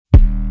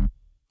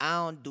I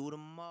don't do the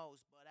most,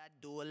 but I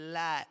do a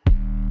lot.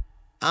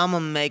 I'ma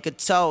make a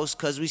toast,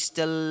 cause we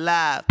still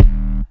alive.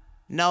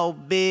 No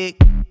big,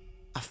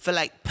 I feel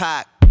like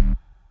Pac.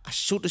 I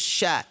shoot a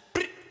shot.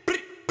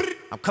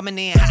 I'm coming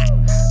in hot.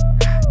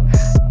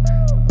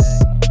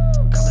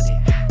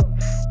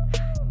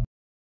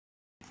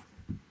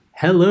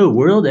 Hello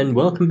world and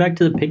welcome back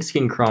to the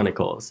Pigskin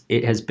Chronicles.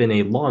 It has been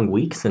a long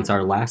week since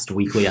our last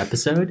weekly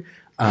episode.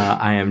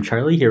 I am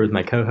Charlie here with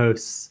my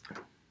co-hosts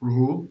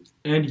Rahul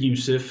and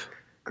Yusuf.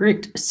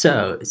 Great.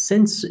 So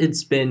since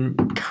it's been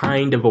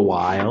kind of a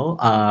while,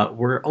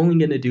 we're only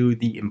going to do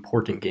the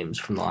important games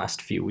from the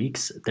last few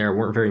weeks. There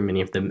weren't very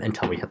many of them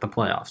until we hit the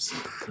playoffs.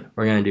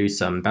 We're going to do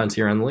some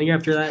bouncing around the league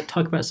after that,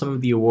 talk about some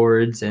of the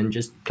awards, and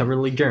just cover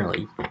the league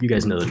generally. You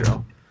guys know the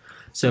drill.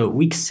 So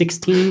week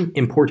 16,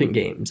 important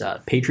games.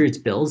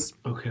 Patriots-Bills.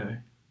 Okay.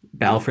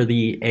 Battle for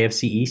the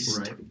AFC East.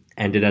 Right.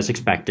 Ended as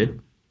expected.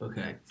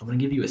 Okay. I'm going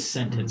to give you a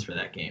sentence for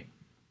that game.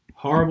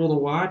 Horrible to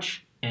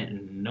watch,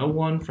 and no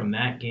one from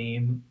that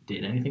game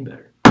did anything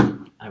better.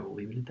 I will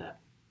leave it at that.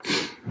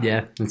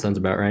 Yeah, that sounds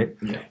about right.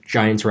 Yeah.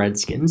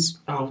 Giants-Redskins.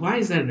 Oh, why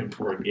is that an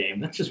important game?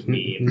 That's just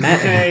mean.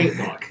 Okay,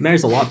 look.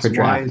 Matters a lot for That's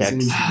draft why it's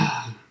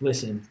picks.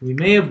 Listen, we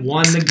may have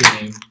won the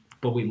game,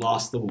 but we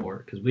lost the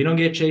war because we don't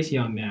get Chase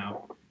Young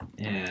now,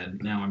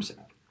 and now I'm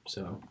sad.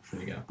 So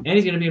there you go. And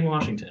he's going to be in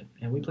Washington,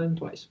 and we played him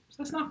twice. So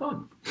that's not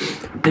fun.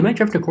 They might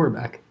draft a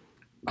quarterback.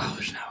 Oh,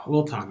 there's no.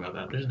 We'll talk about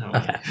that. There's no.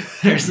 Okay.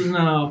 There's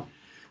no.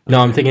 No,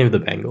 I'm thinking of the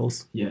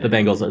Bengals. Yeah. The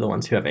Bengals are the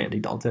ones who have Andy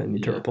Dalton and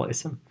need to Yeah.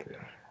 replace him.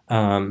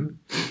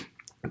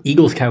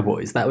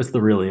 Eagles-Cowboys. That was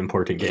the really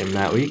important game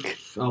that week.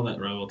 I'll let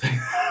Raul take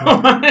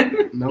that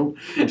one. Nope,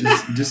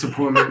 just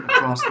disappointment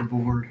across the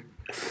board.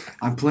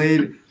 I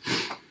played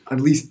at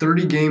least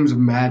 30 games of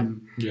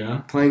Madden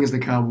Yeah. playing as the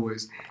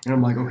Cowboys, and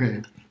I'm like,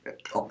 okay,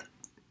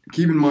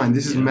 keep in mind,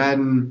 this is Yeah.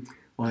 Madden,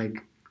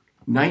 like,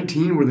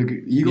 19, where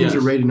the Eagles Yes.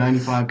 are rated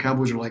 95,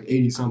 Cowboys are like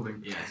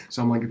 80-something. Yes.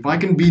 So I'm like, if I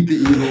can beat the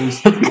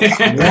Eagles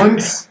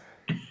once,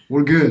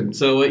 we're good.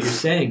 So what you're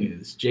saying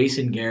is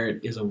Jason Garrett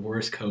is a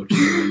worse coach than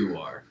you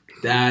are.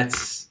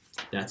 That's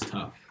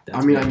tough. That's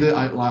I mean, very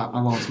I tough.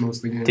 lost most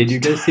of the games. Did you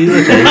guys see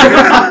the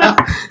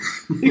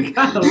thing? You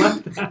gotta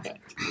love that.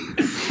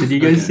 Did you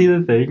guys Okay. see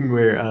the thing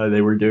where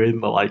they were doing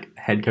the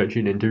head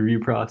coaching interview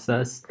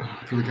process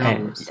For the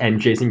Cowboys. and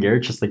Jason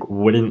Garrett just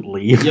wouldn't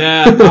leave?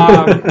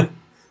 Yeah.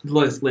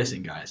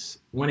 Listen, guys.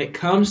 When it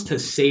comes to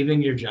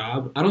saving your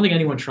job, I don't think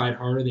anyone tried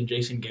harder than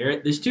Jason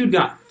Garrett. This dude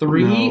got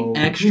three No, he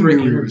extra knew he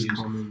was interviews.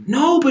 coming.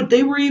 No, but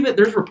they were even.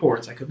 There's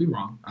reports. I could be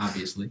wrong,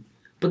 obviously.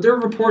 But there are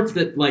reports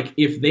that,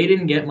 if they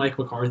didn't get Mike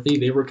McCarthy,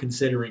 they were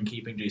considering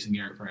keeping Jason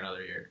Garrett for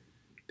another year.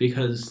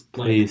 Because,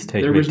 Please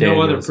take there was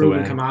no other McDaniels proven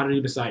away.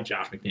 commodity besides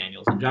Josh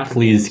McDaniels. And Josh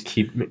Please McDaniels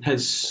keep...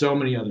 has so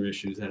many other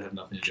issues that have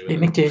nothing to do with it.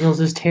 McDaniels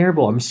is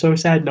terrible. I'm so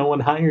sad no one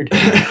hired him.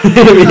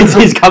 It means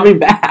he's coming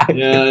back.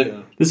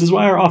 Yeah. This is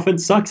why our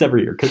offense sucks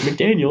every year, because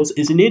McDaniels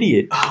is an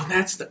idiot. Oh,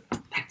 that's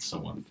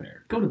so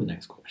unfair. Go to the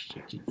next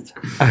question. Jesus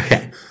Christ.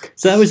 Okay,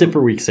 so that was it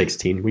for Week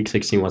 16. Week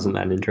 16 wasn't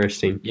that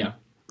interesting. Yeah.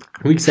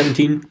 Week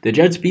 17, the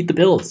Jets beat the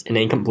Bills in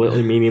a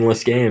completely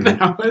meaningless game.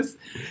 That was,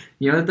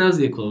 what that was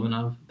the equivalent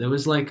of? There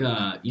was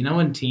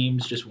when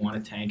teams just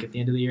want to tank at the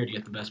end of the year to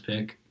get the best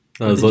pick?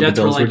 That was The what Jets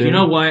the were Bills like, were doing. you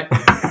know what?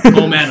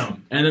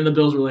 Momentum. And then the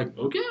Bills were like,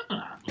 okay, all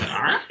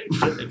right.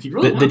 If you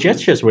really The want Jets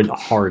to. just went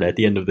hard at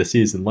the end of the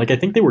season. I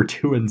think they were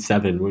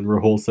 2-7 when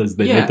Rahul says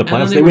they Yeah, made the and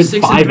then playoffs. they They were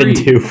went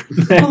 6-3. 5-2 from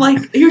there.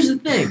 But here's the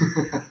thing.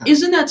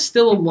 Isn't that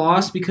still a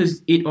loss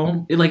because it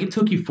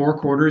took you 4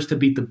 quarters to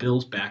beat the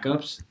Bills'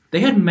 backups? They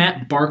had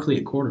Matt Barkley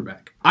at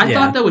quarterback. I Yeah.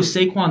 thought that was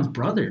Saquon's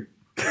brother.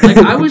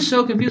 I was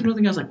so confused. I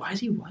was like, why is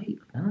he white?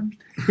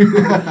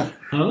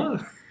 Huh?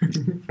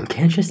 You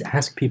can't just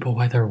ask people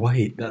why they're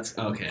white. That's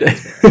okay.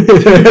 That's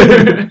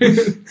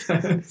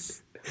fair.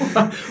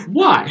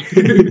 Why?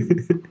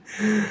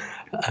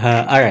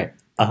 All right.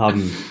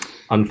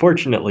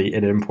 Unfortunately,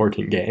 an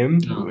important game.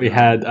 Oh, We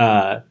God.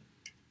 had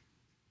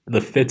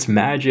the Fitz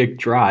magic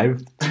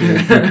drive to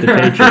beat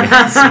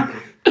the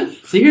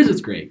Patriots. See, here's what's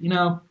great.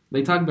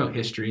 They talk about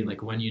history,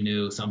 like when you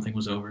knew something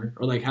was over,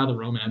 or how the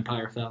Roman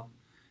Empire fell.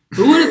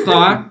 Who would have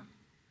thought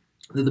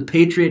that the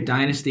Patriot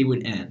dynasty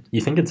would end? You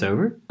think it's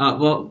over?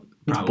 Well,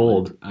 It's probably.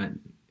 bold.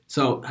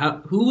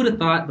 Who would have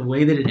thought the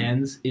way that it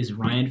ends is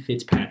Ryan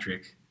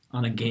Fitzpatrick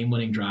on a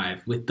game-winning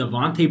drive with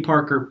Devontae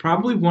Parker,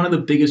 probably one of the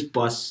biggest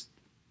busts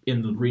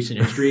in the recent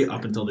history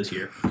up until this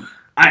year.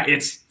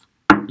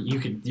 You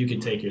can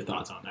take your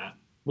thoughts on that.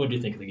 What do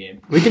you think of the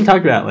game? We can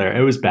talk about it later.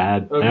 It was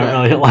bad. Okay.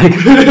 I don't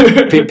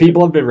really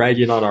people have been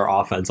ragging on our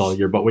offense all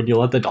year, but when you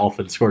let the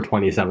Dolphins score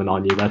 27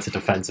 on you, that's a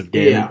defensive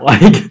game. Yeah.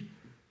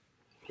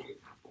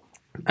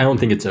 I don't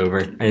think it's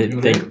over. I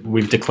think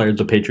we've declared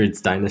the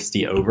Patriots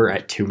dynasty over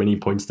at too many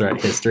points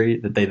throughout history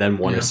that they then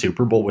won a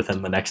Super Bowl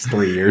within the next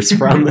 3 years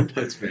from.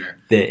 That's fair.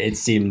 It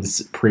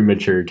seems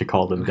premature to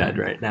call them dead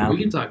right now. We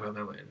can talk about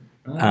that later.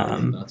 I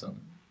have thoughts on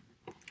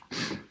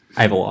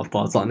I have a lot of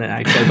thoughts on it,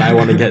 actually, but I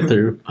want to get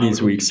through these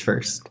weeks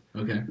first. it.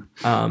 Okay.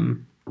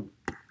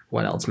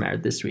 what else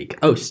mattered this week?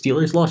 Oh,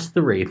 Steelers lost to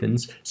the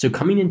Ravens. So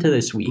coming into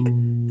this week,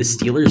 the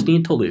Steelers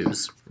need to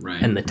lose,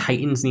 Right. and the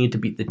Titans need to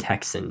beat the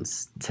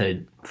Texans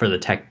for the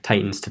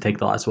Titans to take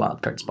the last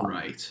wild card spot.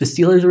 Right. The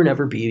Steelers were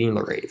never beating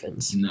the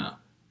Ravens. No.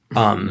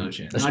 No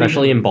chance.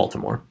 Especially in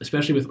Baltimore.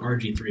 Especially with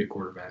RG3 at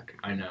quarterback.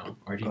 I know.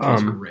 RG3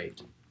 is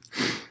great.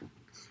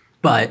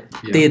 But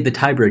they had the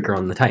tiebreaker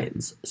on the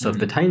Titans. So if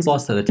the Titans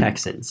lost to the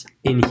Texans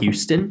in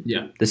Houston,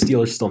 the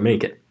Steelers still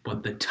make it.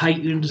 But the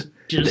Titans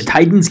The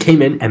Titans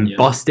came in and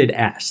busted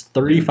ass,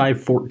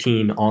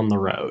 35-14 on the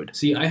road.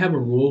 See, I have a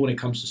rule when it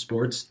comes to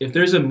sports. If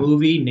there's a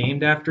movie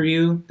named after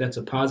you that's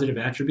a positive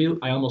attribute,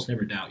 I almost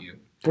never doubt you.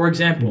 For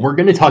example, we're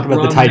going to talk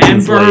about the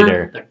Titans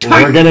later.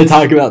 We're going to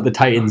talk about the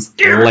Titans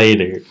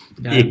later.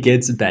 Yeah. It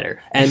gets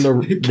better. And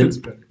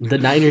the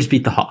Niners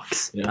beat the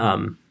Hawks.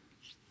 Yeah.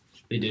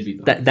 They did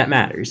beat the Hawks. That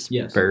matters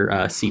Yes. for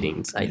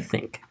seedings, I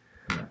think.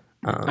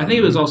 I think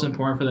it was also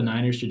important for the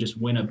Niners to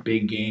just win a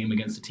big game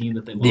against a team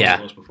that they lost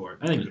close before.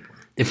 I think it was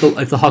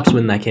important. If the Hawks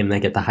win that game, they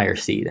get the higher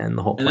seed, and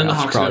the whole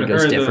playoffs probably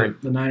goes different.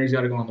 The Niners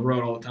got to go on the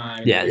road all the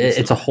time. Yeah,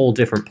 it's a whole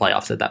different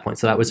playoffs at that point.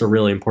 So that was a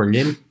really important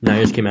game.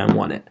 Niners came out and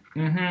won it.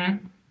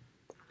 Mm-hmm.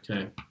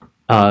 Okay.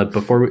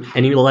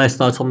 Any last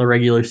thoughts on the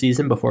regular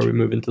season before we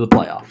move into the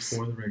playoffs?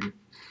 Before the regular.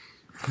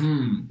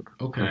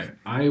 Okay.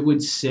 I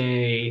would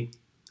say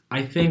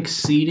I think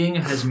seeding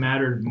has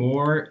mattered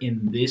more in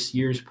this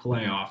year's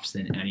playoffs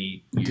than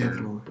any year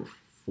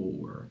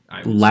before.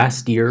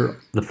 Last year,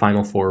 the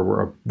Final Four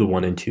were the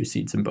 1 and 2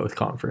 seeds in both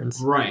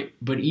conferences. Right,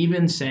 but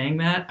even saying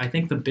that, I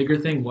think the bigger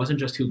thing wasn't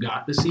just who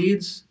got the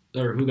seeds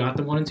or who got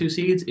the 1 and 2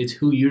 seeds. It's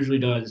who usually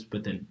does,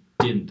 but then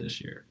didn't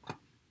this year.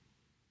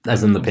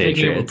 As in the I'm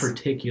Patriots.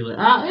 thinking of a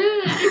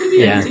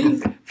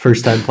particular.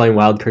 First time playing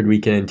wildcard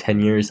weekend in 10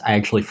 years. I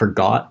actually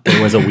forgot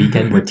there was a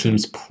weekend where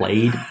teams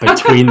played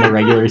between the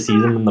regular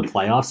season and the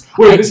playoffs.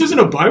 Wait, this isn't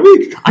a bye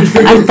week? I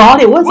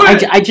thought it was.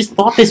 I just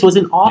thought this was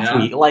an off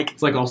week.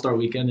 It's like All-Star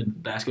Weekend in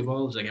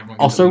basketball. It's like everyone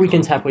All-Star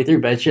Weekend's halfway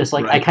through, but it's just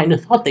like I kind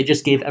of thought they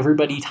just gave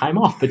everybody time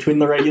off between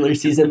the regular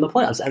season and the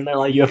playoffs. And they're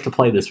like, you have to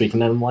play this week.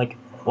 And then I'm like,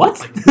 what?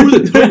 Like, who are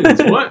the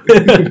Titans?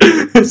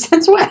 What?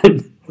 Since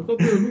when? I thought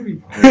they were a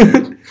movie.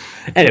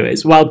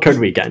 Anyways, wildcard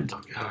weekend.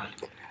 Oh, God.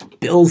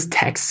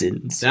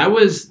 Bills-Texans. That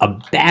was a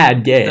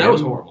bad game. That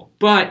was horrible.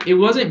 But it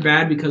wasn't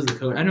bad because of the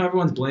coach. I know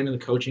everyone's blaming the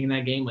coaching in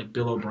that game, like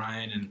Bill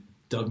O'Brien and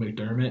Doug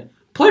McDermott.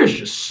 Players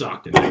just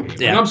sucked in that game.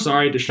 Yeah. Like, I'm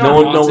sorry, Deshaun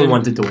no Watson one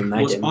wanted to win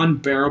that was game.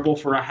 unbearable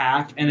for a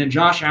half, and then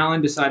Josh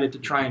Allen decided to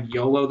try and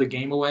YOLO the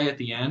game away at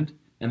the end,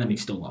 and then he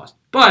still lost.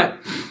 But,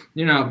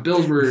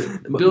 Bills were...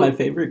 My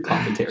favorite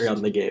commentary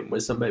on the game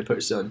was somebody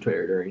posted on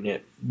Twitter during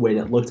it when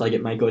it looked like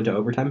it might go into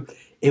overtime.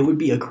 It would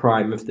be a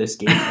crime if this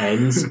game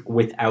ends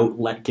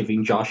without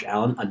giving Josh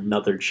Allen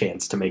another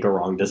chance to make a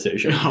wrong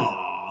decision.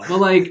 But,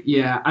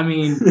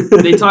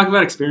 they talk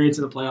about experience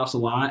in the playoffs a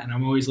lot, and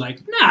I'm always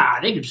like, nah,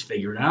 they could just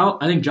figure it out.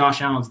 I think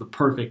Josh Allen's the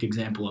perfect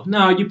example of,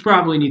 no, you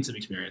probably need some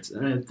experience.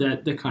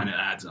 That kind of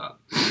adds up.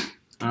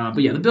 But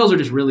the Bills are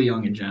just really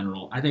young in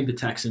general. I think the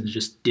Texans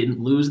just didn't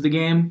lose the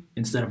game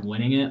instead of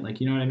winning it. Like,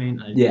 you know what I mean?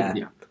 Yeah.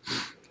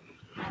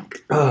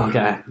 Oh,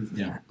 okay.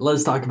 Yeah.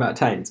 Let's talk about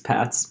Titans,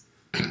 Pats.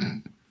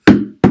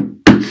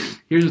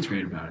 Here's what's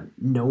great about it.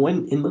 No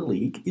one in the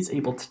league is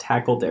able to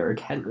tackle Derrick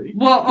Henry.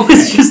 Well, okay.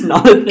 It's just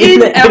not a thing.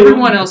 In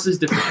everyone else's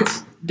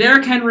defense,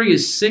 Derrick Henry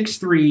is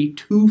 6'3",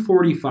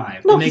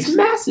 245. No, he's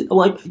massive.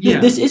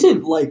 This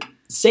isn't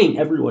saying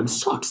everyone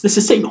sucks. This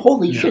is saying,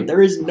 holy shit,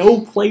 there is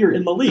no player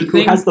in the league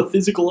who has the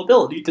physical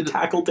ability to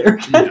tackle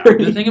Derrick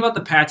Henry. The thing about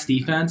the Pats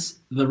defense,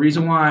 the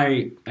reason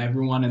why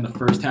everyone in the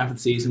first half of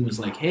the season was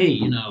like, hey,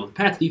 the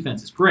Pats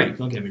defense is great.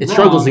 Don't get me wrong. It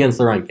struggles against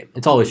the run game.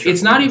 It's always struggles.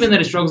 It's not even that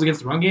it struggles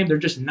against the run game. They're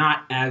just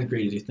not as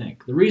great as you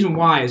think. The reason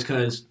why is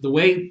because the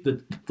way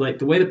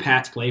the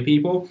Pats play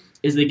people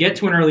is they get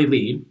to an early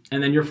lead,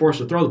 and then you're forced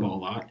to throw the ball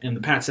a lot, and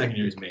the Pats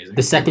secondary is amazing.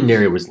 The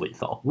secondary was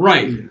lethal.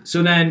 Right.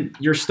 So then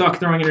you're stuck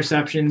throwing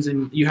interceptions,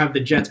 and you have the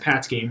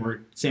Jets-Pats game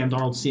where Sam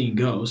Darnold's seeing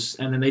ghosts,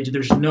 and then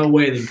there's no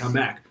way they can come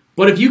back.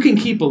 But if you can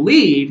keep a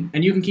lead,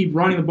 and you can keep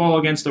running the ball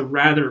against a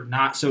rather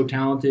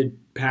not-so-talented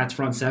Pats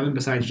front seven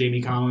besides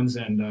Jamie Collins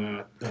and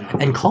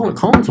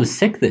Collins was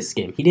sick this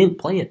game. He didn't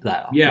play it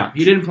that often. Yeah,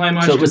 he didn't play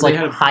much. So it was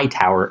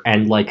Hightower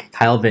and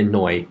Kyle Van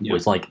Noy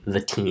was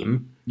the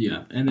team.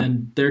 Yeah, and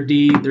then their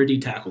D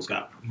tackles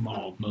got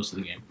mauled most of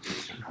the game.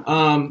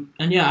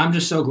 I'm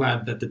just so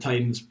glad that the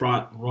Titans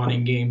brought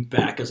running game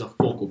back as a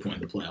focal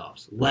point in the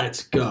playoffs.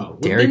 Let's go.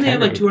 Didn't they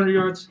have 200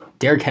 yards?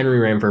 Derrick Henry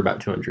ran for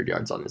about 200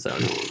 yards on his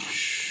own.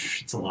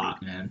 It's a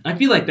lot, man. I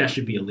feel like that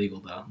should be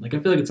illegal, though. I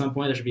feel like at some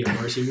point there should be a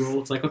mercy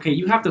rule. It's like, okay,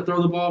 you have to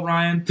throw the ball,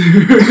 Ryan.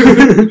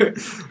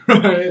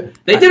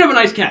 Right. They did have a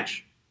nice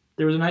catch.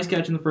 There was a nice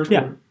catch in the first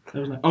quarter. That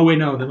was nice. Oh, wait,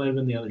 no. That might have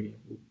been the other game.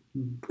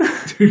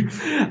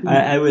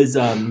 I was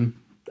on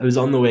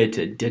the way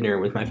to dinner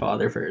with my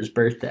father for his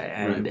birthday,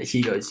 and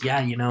he goes,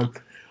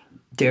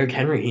 Derrick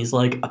Henry, he's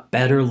like a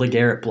better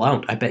LeGarrette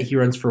Blount. I bet he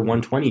runs for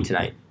 120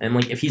 tonight. And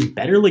like, if he's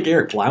better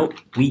LeGarrette Blount,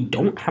 we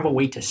don't have a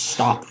way to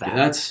stop that.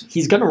 Yeah,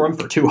 he's gonna run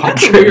for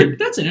 200.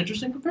 That's an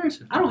interesting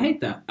comparison. I don't hate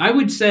that. I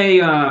would say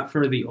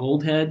for the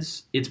old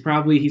heads, it's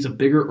probably he's a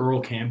bigger Earl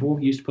Campbell.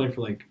 He used to play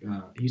for like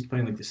he used to play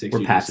in like the 60s.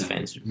 We're Pats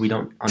fans. We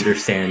don't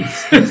understand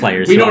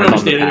players. We who don't aren't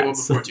understand on the anyone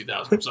Pats. before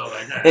 2000. So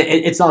like,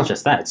 It's not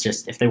just that. It's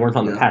just if they weren't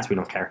on the Pats, we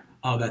don't care.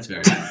 oh, that's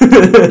very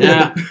nice.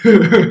 Yeah.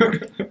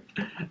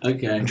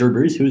 Okay. Drew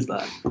Brees, who is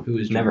that? Who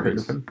is Drew Never Brees? heard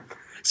of him.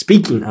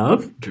 Speaking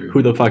of, Drew.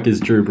 who the fuck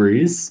is Drew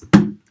Brees?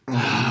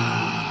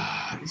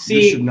 This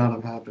See, should not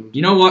have happened.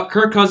 you know what,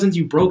 Kirk Cousins,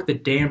 you broke the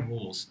damn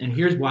rules, and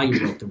here's why you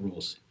broke the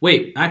rules.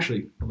 Wait,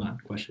 actually, hold on.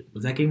 Question: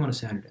 was that game on a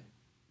Saturday?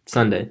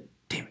 Sunday.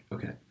 Damn it.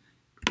 Okay.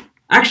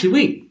 Actually,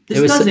 wait. This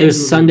It was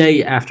does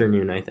Sunday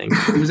afternoon, I think.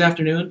 It was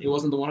afternoon. It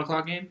wasn't the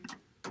 1:00 game.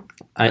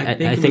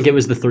 I think it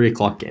was the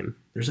 3:00 game.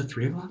 There's a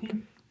 3:00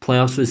 game.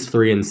 Playoffs was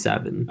 3 and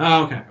 7.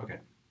 Oh, okay.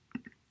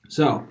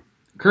 So,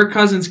 Kirk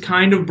Cousins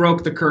kind of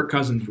broke the Kirk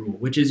Cousins rule,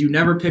 which is you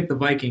never pick the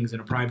Vikings in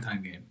a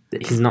primetime game.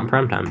 He's not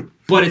primetime.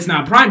 But it's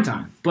not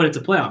primetime, but it's a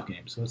playoff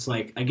game. So it's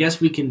like, I guess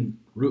we can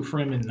root for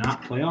him in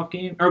not playoff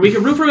game. Or we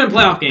can root for him in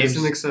playoff games It's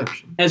an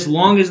exception. as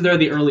long as they're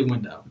the early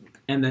window.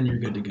 And then you're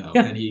good to go.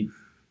 Yeah. And he,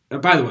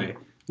 by the way,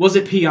 was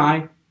it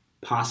PI?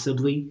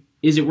 Possibly.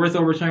 Is it worth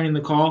overturning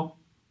the call?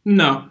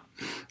 No.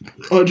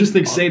 I just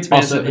think Saints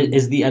fans. Also,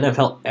 is the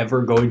NFL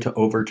ever going to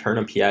overturn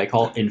a PI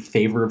call in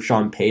favor of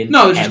Sean Payton?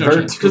 No, there's just no ever?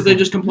 chance because they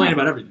just complain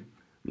about everything.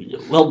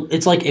 Well,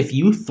 it's like if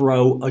you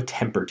throw a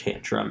temper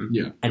tantrum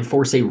Yeah. and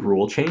force a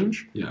rule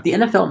change, Yeah. the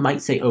NFL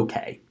might say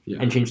okay Yeah.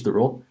 and change the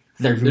rule.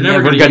 They're never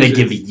never gonna going to use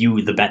give it.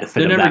 you the benefit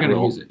They're of never that going to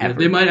rule. use it. Ever.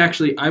 They might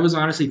actually. I was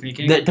honestly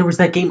thinking. There was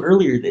that game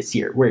earlier this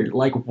year where,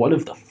 like, one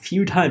of the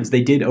few times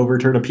they did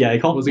overturn a PI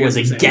call Was was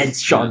against the against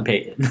Saints. Sean Yeah.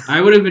 Payton.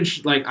 I would have been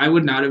I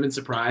would not have been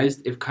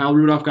surprised if Kyle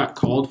Rudolph got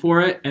called for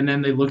it, and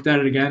then they looked at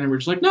it again and were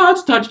just like, "No,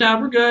 it's a touchdown,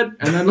 we're good."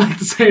 And then like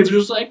the Saints were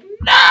just like,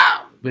 "No!"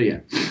 But yeah,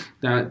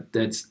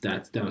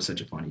 that was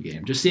such a funny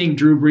game. Just seeing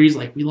Drew Brees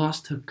like we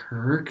lost to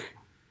Kirk.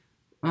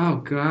 Oh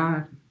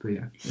God. But yeah,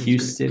 it was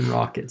Houston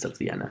Rockets of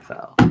the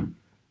NFL. great.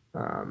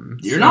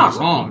 You're not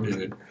wrong,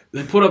 dude.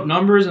 They put up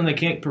numbers and they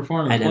can't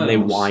perform. In And then they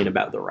playoffs. whine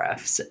about the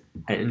refs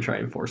and try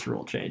and force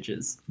rule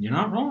changes. You're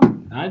not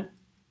wrong.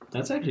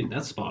 That's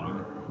spot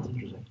on. That's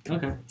interesting.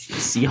 Okay.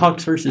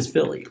 Seahawks versus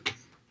Philly.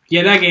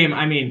 Yeah, that game,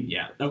 I mean,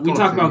 yeah. We Fuck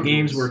talk the about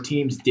games Eagles. where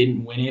teams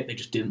didn't win it, they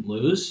just didn't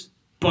lose.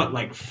 But,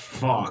 like,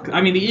 fuck.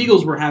 I mean, the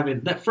Eagles were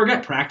having,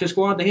 forget practice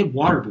squad, they had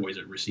water boys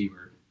at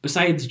receiver.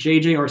 Besides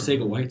J.J.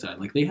 Arcega-Whiteside.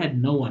 Like, they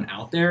had no one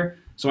out there.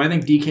 So I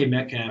think DK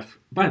Metcalf,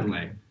 by the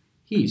way,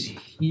 he's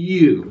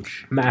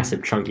huge.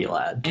 Massive chunky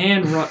lad.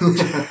 And, wait a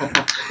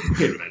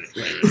minute.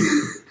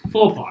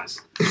 Full pause.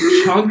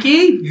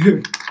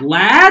 Chunky?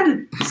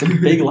 Lad? He's a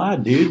big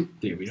lad, dude.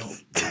 Dude, we don't.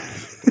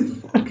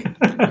 Fuck.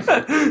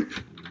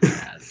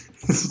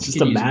 This is just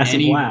You a can use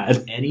massive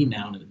lad. Any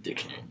noun in the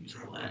dictionary. Use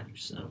lad, you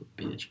son of a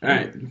bitch. All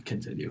right,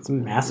 continue. It's a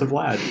massive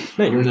lad.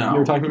 No, you No.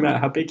 were talking about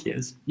how big he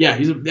is. Yeah,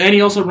 and he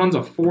also runs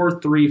a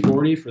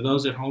 4.340. For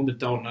those at home that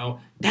don't know,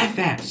 that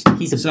fast.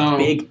 He's a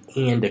big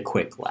and a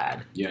quick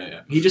lad.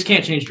 Yeah. He just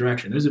can't change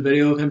direction. There's a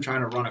video of him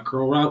trying to run a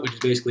curl route, which is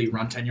basically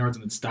run 10 yards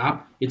and then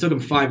stop. It took him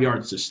 5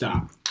 yards to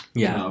stop.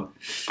 Yeah. So,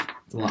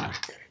 it's a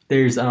lot.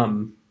 There's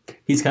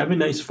he's kind of a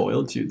nice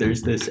foil too.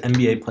 There's this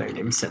NBA player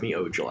named Semi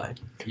Ojeleye.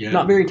 Yeah.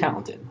 Not very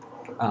talented.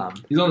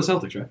 He's on the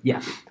Celtics, right?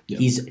 Yeah. Yeah.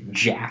 He's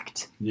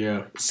jacked.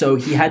 Yeah. So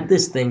he had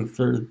this thing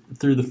through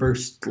the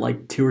first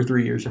like 2 or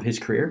 3 years of his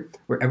career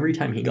where every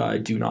time he got a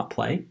do not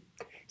play,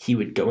 he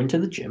would go into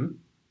the gym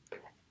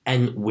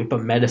and whip a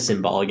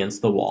medicine ball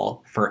against the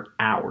wall for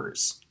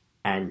hours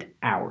and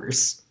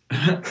hours.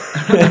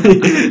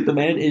 The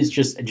man is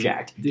just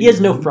jacked. He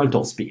has no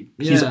frontal speed.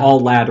 He's Yeah. all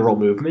lateral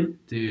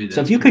movement. Dude. So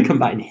if you could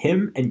combine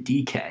him and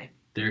DK,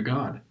 They're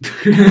God.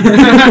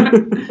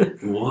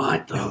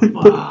 What the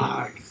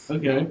fuck?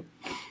 Okay.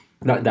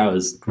 that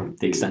was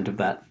the extent of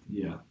that.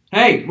 Yeah.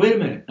 Hey, wait a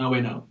minute. Oh,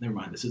 wait, no. Never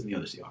mind. This isn't the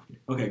other Seahawks game.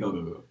 Okay,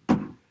 go.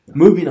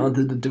 Moving on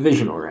to the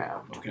divisional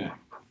round. Okay.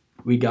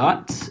 We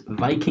got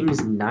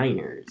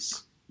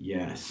Vikings-Niners.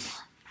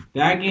 Yes.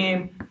 That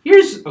game,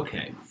 here's,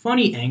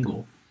 funny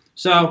angle.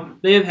 So,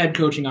 they have had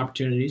coaching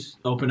opportunities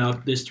open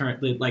up this turn,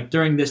 like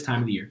during this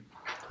time of the year.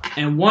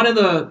 And one of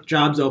the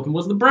jobs open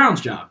was the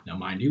Browns job. Now,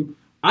 mind you,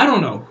 I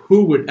don't know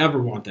who would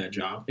ever want that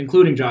job,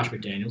 including Josh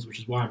McDaniels, which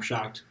is why I'm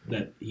shocked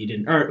that he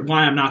didn't, or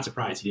why I'm not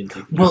surprised he didn't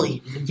take the job. Well,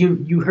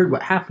 you heard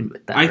what happened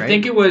with that, I right?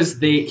 think it was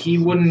he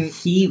wouldn't.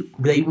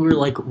 They were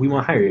like, we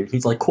want to hire you.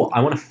 He's like, cool, I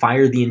want to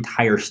fire the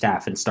entire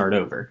staff and start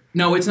over.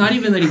 No, it's not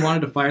even that he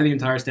wanted to fire the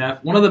entire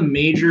staff. One of the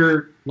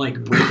major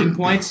breaking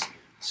points.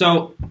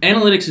 So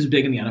analytics is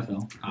big in the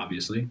NFL,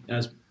 obviously,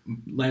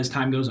 as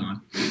time goes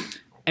on,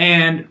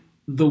 and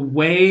the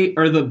way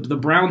or the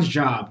Browns'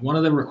 job, one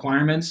of the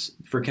requirements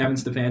for Kevin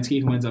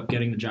Stefanski, who ends up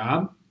getting the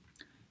job,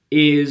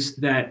 is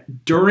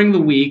that during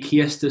the week he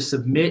has to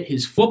submit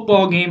his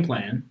football game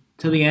plan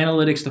to the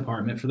analytics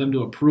department for them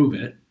to approve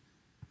it.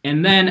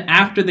 And then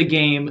after the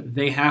game,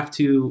 he has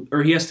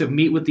to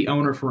meet with the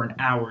owner for an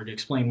hour to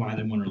explain why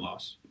they won or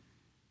lost.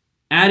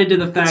 Added to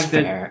the That's fact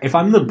that fair. If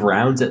I'm the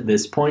Browns at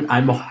this point,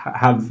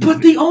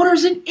 but the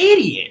owner's an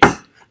idiot.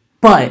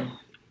 But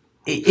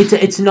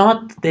it's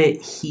not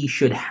that he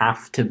should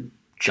have to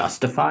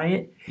justify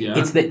it. Yeah.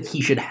 It's that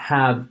he should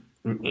have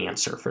an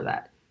answer for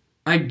that.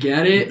 I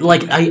get it.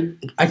 Like,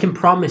 I can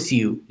promise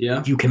you,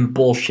 Yeah. you can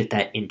bullshit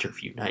that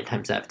interview 9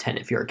 times out of 10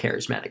 if you're a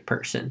charismatic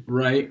person.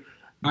 Right.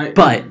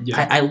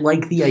 I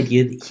like the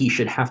idea that he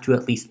should have to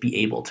at least be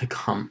able to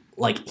come.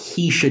 Like,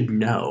 he should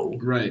know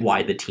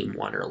why the team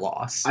won or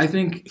lost. I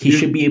think he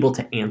should be able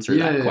to answer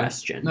that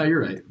question. No,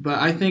 you're right. But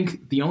I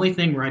think the only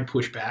thing where I'd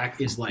push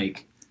back is,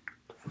 like,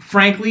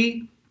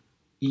 frankly,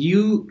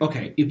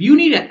 if you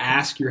need to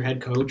ask your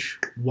head coach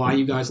why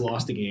you guys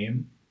lost the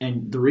game,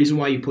 and the reason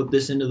why you put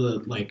this into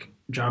the, like,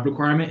 job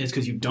requirement is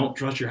because you don't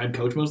trust your head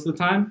coach most of the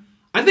time,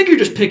 I think you're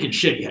just picking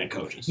shitty head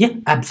coaches. Yeah,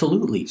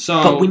 absolutely.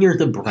 But when you're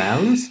the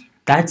Browns,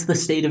 that's the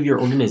state of your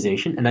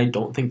organization, and I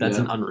don't think that's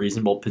an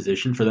unreasonable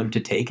position for them to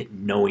take,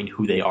 knowing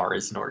who they are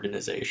as an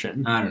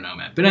organization. I don't know,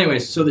 man. But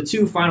anyways, so the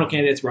two final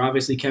candidates were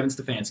obviously Kevin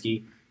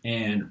Stefanski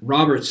and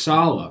Robert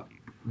Saleh.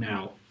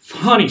 Now,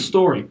 funny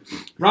story.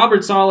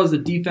 Robert Saleh is the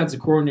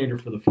defensive coordinator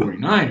for the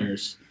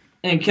 49ers,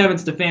 and Kevin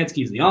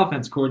Stefanski is the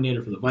offense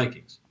coordinator for the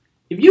Vikings.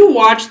 If you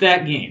watch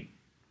that game,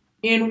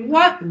 in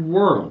what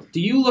world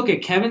do you look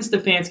at Kevin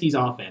Stefanski's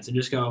offense and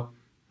just go,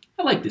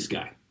 I like this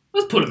guy.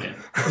 Let's put him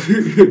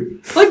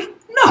in. Like,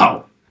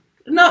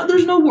 no,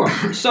 there's no world.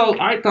 So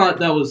I thought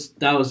that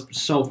was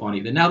so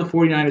funny that now the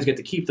 49ers get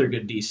to keep their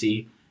good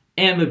DC,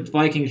 and the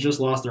Vikings just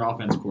lost their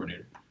offense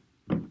coordinator.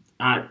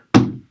 I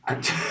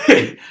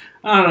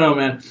don't know,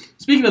 man.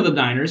 Speaking of the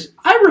Niners,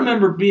 I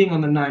remember being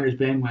on the Niners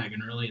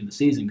bandwagon early in the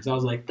season because I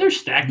was like, they're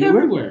stacked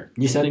everywhere.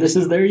 You said this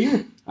is their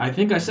year. I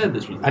think I said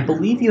this was their I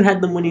believe you had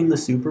them winning the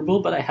Super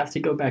Bowl, but I have to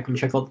go back and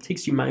check all the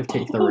takes. You might have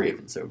taken the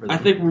Ravens over them. I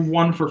think we're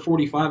 1 for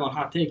 45 on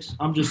hot takes.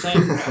 I'm just saying.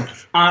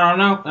 I don't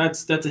know.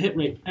 That's a hit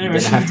rate. Anyway.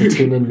 You're going to have to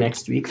tune in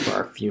next week for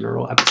our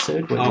funeral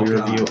episode when we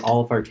review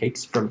all of our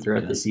takes from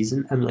throughout the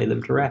season and lay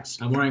them to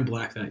rest. I'm wearing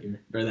black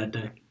that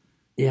day.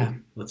 Yeah.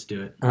 Let's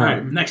do it. All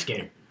right, next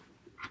game.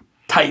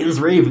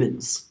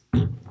 Titans-Ravens.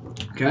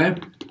 Okay.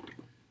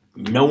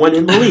 No one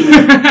in the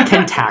league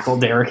can tackle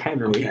Derrick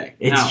Henry. Okay.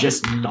 It's now,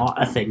 just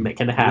not a thing that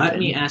can happen. Let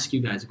me ask you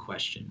guys a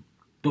question.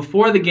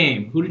 Before the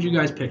game, who did you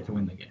guys pick to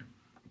win the game?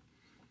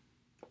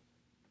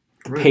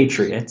 The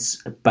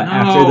Patriots, but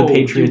after the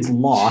Patriots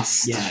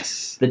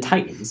lost, the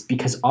Titans,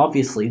 because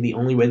obviously the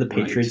only way the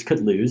Patriots could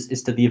lose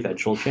is to the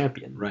eventual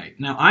champion. Right.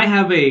 Now I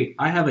have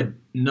a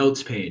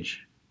notes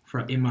page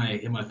in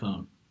my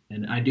phone,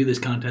 and I do this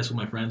contest with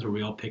my friends where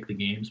we all pick the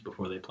games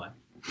before they play.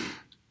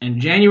 And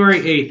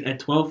January 8th at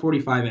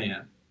 12:45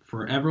 a.m.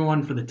 for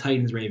everyone for the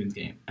Titans-Ravens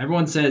game.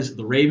 Everyone says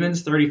the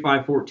Ravens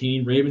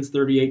 35-14, Ravens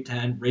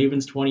 38-10,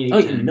 Ravens 28-10. Oh,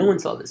 yeah, no one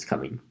saw this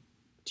coming.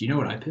 Do you know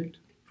what I picked?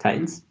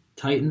 Titans?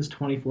 Titans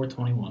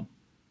 24-21.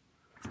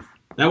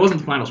 That wasn't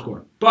the final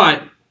score.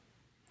 But,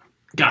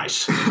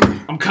 guys,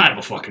 I'm kind of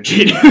a fucking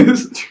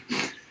genius.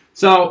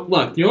 So,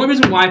 look, the only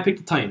reason why I picked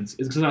the Titans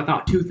is because I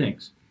thought two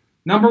things.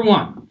 Number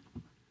one,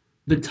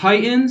 the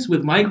Titans,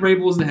 with Mike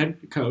Vrabel as the head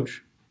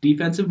coach,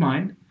 defensive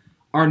mind,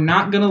 are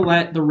not going to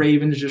let the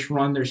Ravens just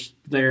run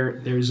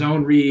their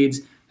zone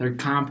reads, their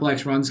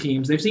complex run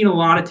schemes. They've seen a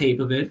lot of tape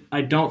of it. I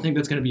don't think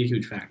that's going to be a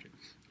huge factor.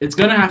 It's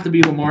going to have to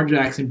be Lamar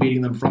Jackson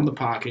beating them from the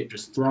pocket,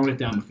 just throwing it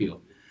down the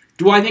field.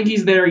 Do I think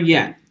he's there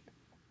yet?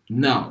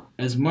 No.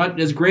 As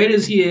great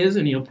as he is,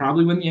 and he'll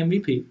probably win the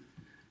MVP,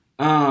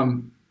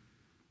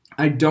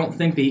 I don't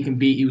think that he can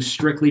beat you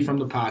strictly from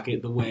the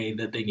pocket the way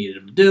that they needed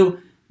him to do.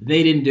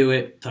 They didn't do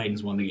it.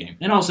 Titans won the game.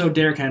 And also,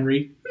 Derrick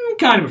Henry,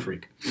 kind of a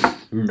freak.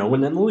 No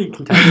one in the league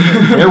can tackle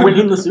them. They're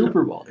winning the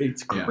Super Bowl.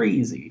 It's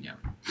crazy. Yeah.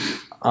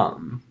 All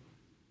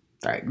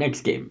right,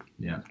 next game.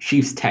 Yeah.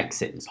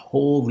 Chiefs-Texans.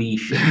 Holy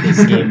shit,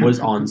 this game was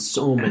on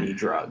so many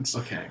drugs.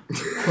 Okay.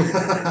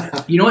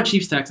 You know what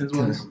Chiefs-Texans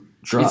was?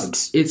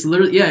 Drugs. It's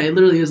literally, it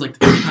literally is like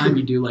the first time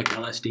you do like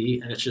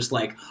LSD, and it's just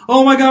like,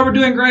 oh my god, we're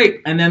doing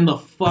great. And then the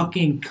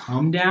fucking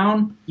come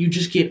down, you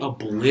just get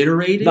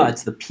obliterated. No,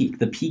 it's the peak.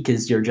 The peak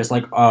is you're just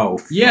like, oh,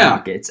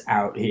 fuck, it's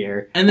out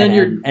here. And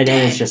then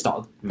then it's just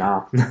all,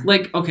 nah.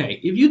 Like, okay,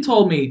 if you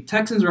told me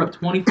Texans are up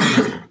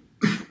 24-0,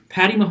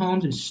 Patty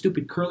Mahomes and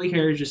stupid curly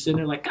hair is just sitting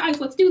there like,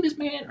 guys, let's do this,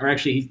 man. Or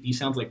actually, he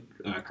sounds like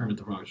Kermit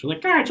the Frog. So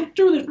like, guys, let's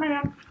do this,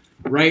 man.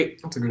 Right?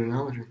 That's a good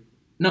analogy.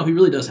 No, he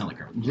really does sound like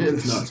Kermit. Yeah,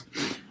 it does.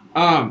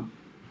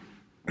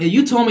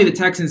 You told me the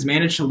Texans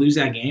managed to lose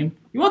that game.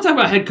 You want to talk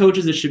about head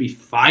coaches that should be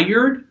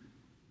fired?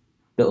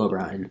 Bill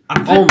O'Brien.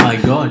 Oh my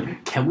god.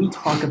 Can we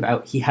talk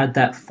about he had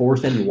that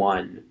 4th and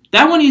 1?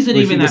 That one isn't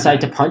even that he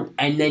decided bad. to punt,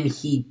 and then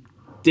he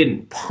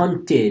didn't.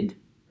 Punted.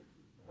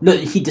 No,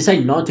 he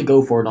decided not to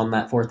go for it on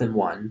that 4th and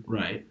 1.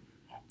 Right.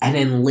 And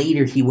then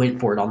later he went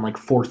for it on like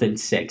 4th and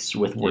 6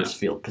 with worse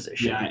field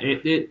position.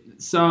 Yeah,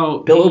 so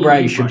Bill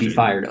O'Brien should be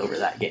fired over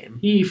that game.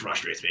 He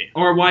frustrates me.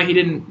 Or why he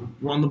didn't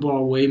run the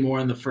ball way more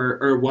in the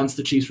first, or once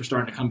the Chiefs were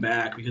starting to come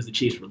back, because the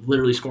Chiefs were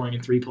literally scoring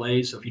in 3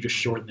 plays. So if you just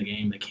shorten the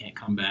game, they can't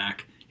come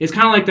back. It's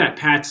kind of like that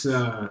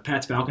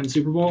Pats Falcons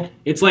Super Bowl.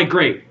 It's like,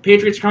 great,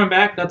 Patriots are coming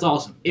back. That's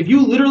awesome. If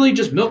you literally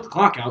just milk the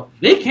clock out,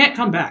 they can't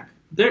come back.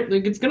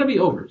 It's going to be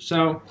over.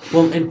 So,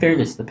 well, in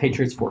fairness, the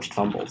Patriots forced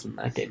fumbles in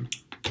that game.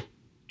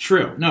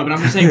 True. No, but I'm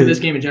just saying for this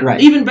game in general. Right.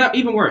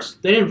 Even worse,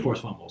 they didn't force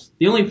fumbles.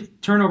 The only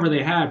turnover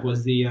they had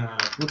was the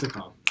what's it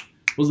called?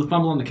 Was the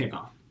fumble on the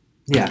kickoff.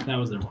 Yeah, that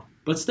was their one.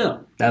 But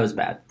still, that was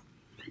bad.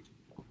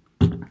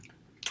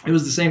 It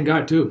was the same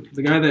guy too.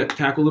 The guy that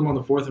tackled him on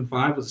the 4th and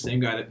 5 was the same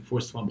guy that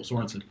forced the fumble.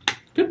 Sorensen,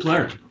 good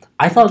player.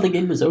 I thought the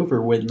game was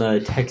over when the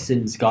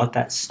Texans got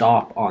that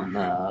stop on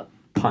the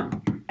punt,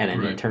 and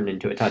then it turned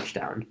into a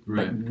touchdown.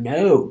 Right. But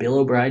no, Bill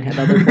O'Brien had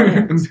other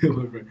plans.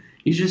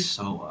 He's just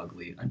so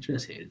ugly. I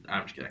just hate it.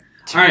 I'm just kidding.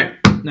 All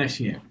right, next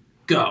game.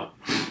 Go.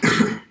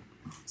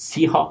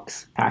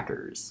 Seahawks,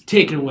 Packers.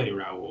 Take it away,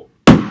 Raul.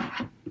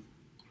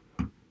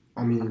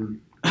 I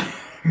mean,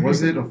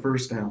 was it a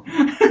first down?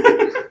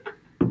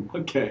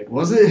 Okay.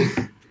 Was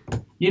it?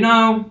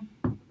 No,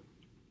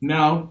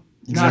 not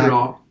Exactly. at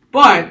all.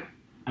 But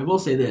I will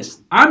say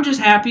this. I'm just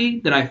happy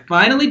that I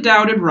finally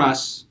doubted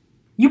Russ.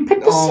 You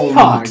picked the Oh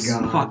Seahawks.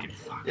 my God. Fucking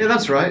fuck. Yeah,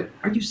 that's right.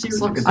 Are you serious?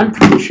 Suck it. I'm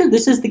pretty sure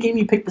this is the game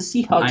you picked the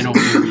Seahawks. I don't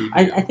believe you.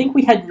 I think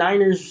we had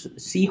Niners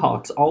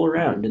Seahawks all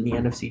around in the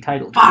NFC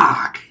title.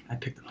 Fuck! I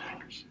picked the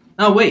Packers.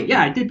 Oh, wait.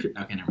 Yeah, I did pick...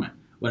 Okay, never mind.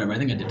 Whatever. I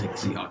think I did take the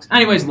Seahawks.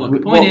 Anyways, look. The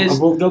point is...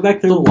 We'll go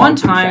back to the the one long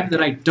time check.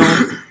 that I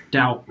don't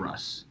doubt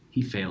Russ,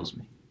 he fails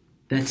me.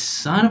 That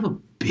son of a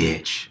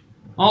bitch.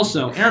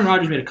 Also, Aaron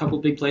Rodgers made a couple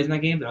big plays in that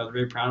game that I was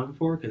very proud of him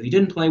for, because he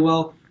didn't play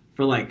well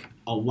for, like,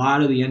 a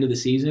lot of the end of the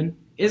season.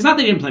 It's not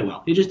that he didn't play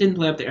well. He just didn't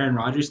play up to Aaron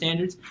Rodgers'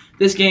 standards.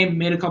 This game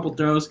made a couple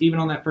throws, even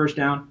on that first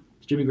down.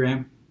 Jimmy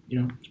Graham,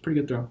 it's a pretty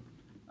good throw.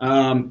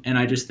 And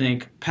I just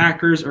think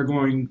Packers are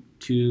going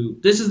to...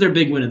 This is their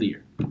big win of the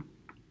year.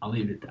 I'll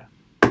leave it at that.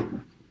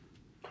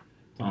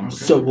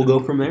 So we'll go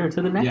from there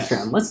to the next Yes.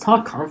 round. Let's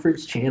talk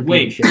conference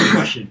Wait, championship.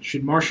 question.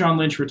 Should Marshawn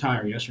Lynch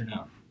retire, yes or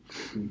no?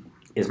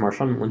 Is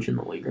Marshawn Lynch in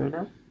the league right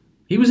now?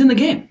 He was in the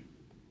game.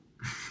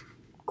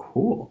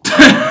 Cool.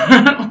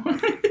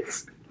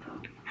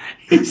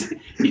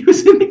 He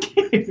was in the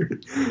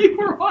game. You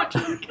were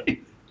watching the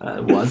game.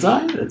 Was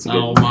I? That's a good.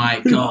 Oh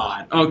my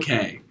god.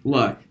 Okay,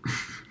 look.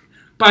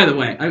 By the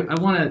way, I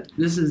want to.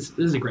 This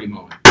is a great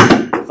moment.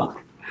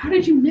 Fuck. How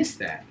did you miss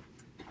that?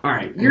 All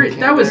right, And you that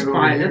can't was dive over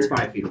 5. here. That's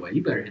 5 feet away.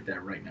 You better hit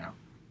that right now.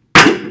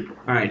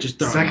 All right, just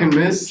throw Second it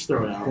out. miss. Just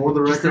throw it out. For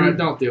the Just throw it. record.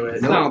 Don't do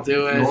it. Nope. Don't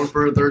do it. Going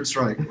for a third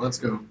strike. Let's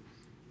go.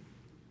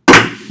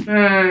 Eh.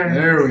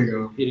 There we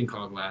go. He didn't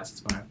call glass. It's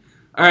fine.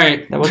 All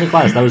right. That wasn't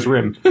glass. That was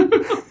rim.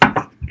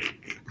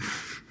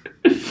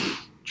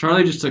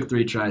 Charlie just took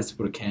 3 tries to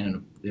put a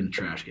can in a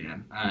trash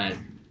can.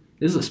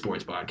 This is a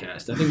sports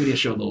podcast. I think we need to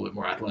show a little bit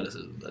more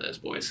athleticism to this,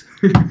 boys.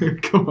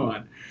 Come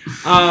on.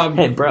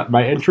 Hey, bro,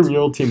 my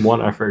intramural team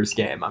won our first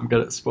game. I'm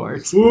good at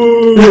sports.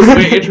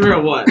 Wait,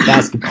 intramural what?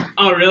 Basketball.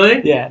 Oh,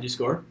 really? Yeah. Did you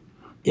score?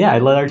 Yeah, I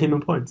led our team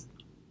in points.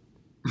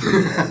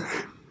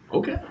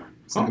 Okay.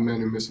 It's like the man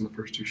who missed in the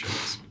first 2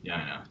 shots. Yeah,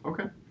 I know.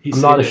 Okay.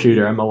 I'm not a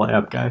shooter. I'm a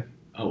layup guy.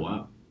 Oh,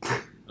 wow.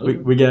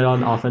 We get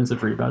on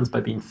offensive rebounds by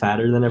being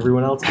fatter than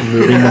everyone else and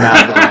moving them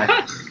out of the way.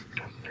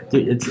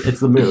 Dude, it's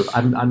the move.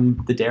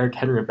 I'm the Derrick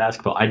Henry of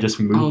basketball. I just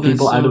move that's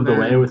people out so of the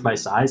way bad. with my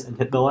size and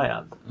hit the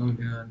layup. Oh,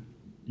 God.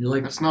 You're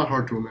like, That's not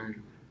hard to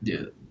imagine.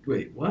 yeah.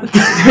 Wait, what?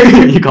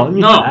 You calling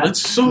me No, fat?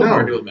 that's so No.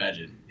 hard to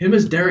imagine. Him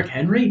as Derrick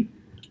Henry?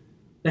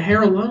 The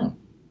hair alone.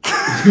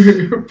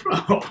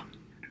 Bro.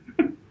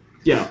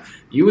 Yeah,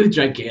 you with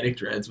gigantic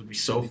dreads would be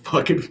so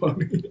fucking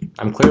funny.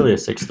 I'm clearly a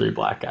 6'3"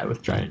 black guy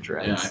with giant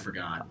dreads. Yeah, I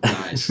forgot.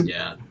 Guys,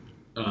 yeah.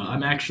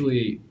 I'm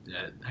actually,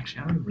 I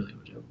don't even really know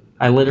a joke.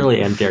 I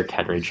literally am Derrick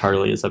Henry.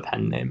 Charlie is a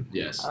pen name.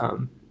 Yes,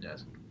 Um,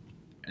 yes.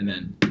 And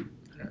then,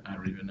 I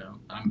don't even know.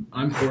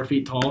 I'm 4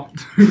 feet tall.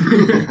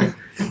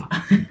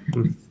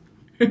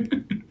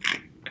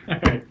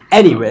 Alright.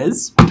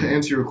 anyways, To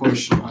answer your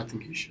question, I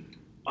think he should.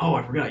 Oh,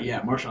 I forgot.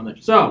 Yeah, Marshawn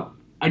Lynch. So,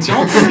 I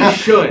don't think he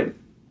should.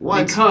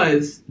 What?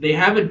 Because they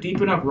have a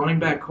deep enough running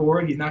back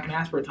core. He's not going to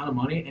ask for a ton of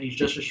money, and he's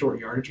just a short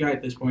yardage guy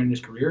at this point in his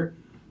career.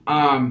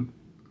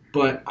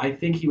 But I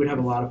think he would have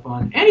a lot of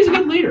fun. And he's a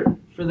good leader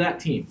for that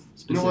team.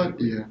 You know what?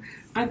 Specifically. Yeah.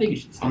 I think he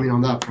should stay. I mean,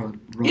 on that front,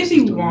 Russ If has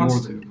he done wants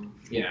more to. than enough.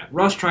 Yeah,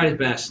 Russ tried his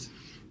best.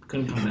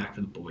 Couldn't come back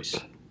for the boys.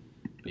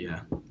 But yeah,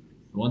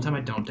 the one time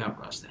I don't doubt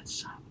Russ, that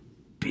son of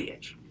a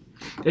bitch.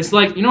 It's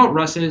like, you know what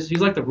Russ is?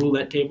 He's like the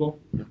roulette table.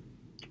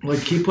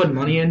 Like, keep putting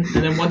money in,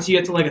 and then once you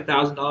get to like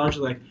 $1,000,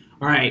 you're like,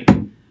 all right,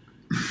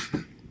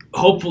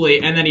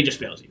 hopefully, and then he just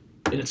fails you.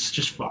 And it's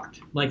just fucked.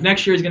 Like,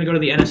 next year he's going to go to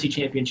the NFC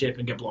Championship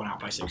and get blown out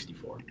by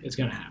 64. It's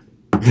going to happen.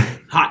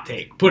 Hot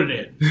take. Put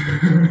it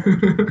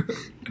in.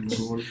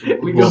 Lord.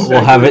 We go we'll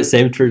back have to- it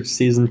saved for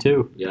season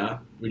 2. Yeah.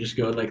 We just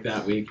go like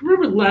that week.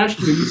 Remember last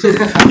year you said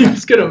he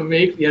was going to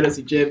make the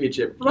NFC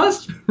Championship.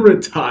 Russ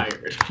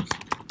retired.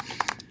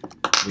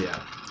 Yeah.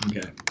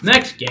 Okay.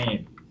 Next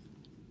game.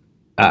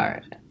 All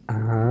right.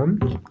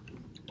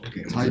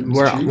 Okay. Titans,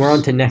 We're Chiefs?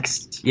 on to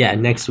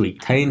next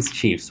week. Titans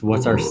Chiefs.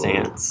 What's our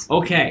stance?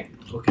 Okay.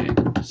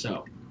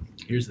 So,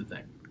 here's the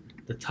thing.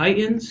 The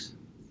Titans,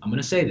 I'm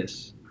going to say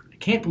this. I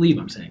can't believe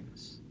I'm saying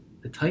this.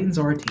 The Titans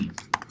are a team,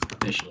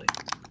 officially.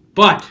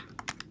 But,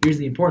 here's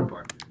the important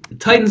part. The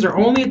Titans are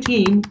only a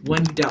team when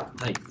you doubt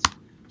the Titans.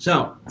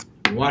 So,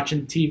 you're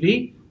watching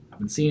TV. I've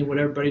been seeing what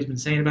everybody's been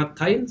saying about the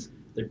Titans.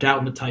 They're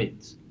doubting the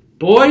Titans.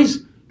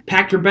 Boys,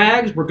 pack your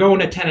bags. We're going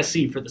to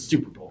Tennessee for the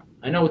Super Bowl.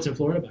 I know it's in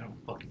Florida, but I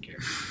don't fucking care.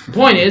 The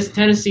point is,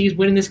 Tennessee's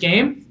winning this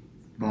game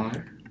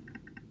Bye.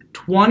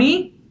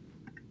 20-13.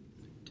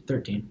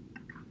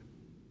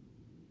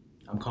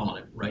 I'm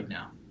calling it right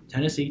now.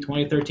 Tennessee,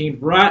 2013.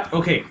 Right.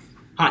 Okay,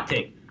 hot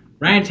take.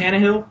 Ryan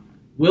Tannehill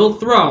will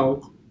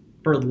throw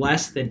for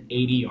less than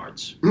 80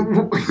 yards.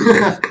 No.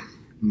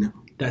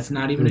 That's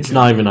not even. It's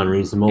not even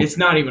unreasonable. It's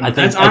not even. I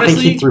That's think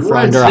honestly. he threw for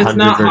under It's 100.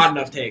 not hot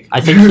enough take.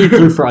 I think he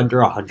threw for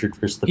under 100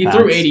 versus the He Pats.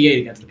 threw 88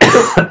 against the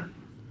Pats.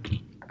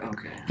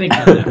 Okay. Think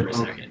about that for a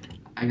second.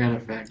 I gotta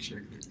fact check.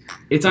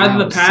 It's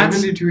either the Pats.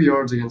 72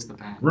 yards against the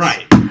Pats.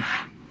 Right.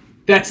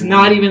 That's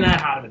not even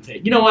that hot of a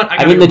take. You know what?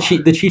 I mean, the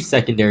Chiefs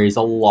secondary is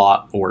a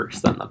lot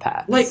worse than the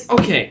Pats. Like,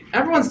 okay,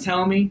 everyone's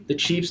telling me the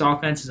Chiefs'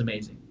 offense is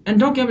amazing. And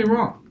don't get me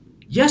wrong.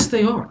 Yes,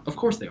 they are. Of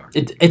course they are.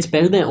 It's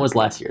better than it was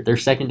last year. Their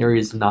secondary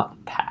is not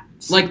the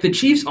Pats. Like, the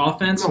Chiefs'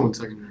 offense, No, 1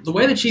 second. the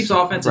way the Chiefs'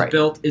 offense Right. is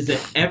built is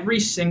that every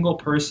single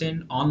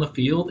person on the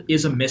field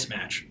is a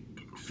mismatch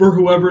for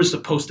whoever is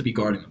supposed to be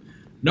guarding them.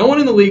 No one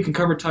in the league can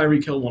cover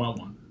Tyreek Hill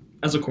one-on-one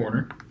as a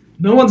corner.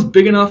 No one's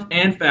big enough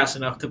and fast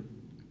enough to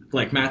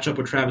match up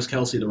with Travis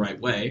Kelce the right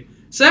way.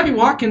 Sammy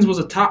Watkins was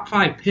a top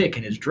 5 pick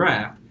in his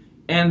draft,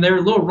 and their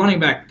little running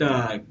back,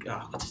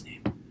 what's his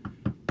name?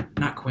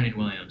 Not Quinnen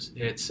Williams.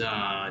 It's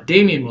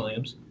Damian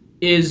Williams,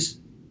 is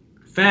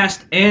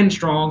fast and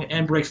strong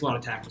and breaks a lot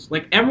of tackles.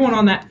 Like, everyone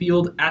on that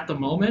field at the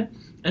moment,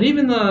 and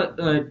even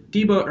the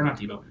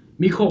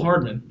Mecole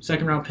Hardman,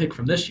 second-round pick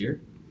from this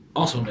year,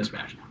 also a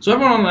mismatch. So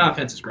everyone on the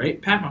offense is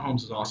great. Pat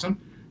Mahomes is awesome.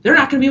 They're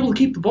not going to be able to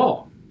keep the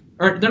ball.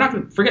 Or they're not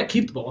going to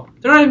keep the ball.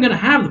 They're not even going to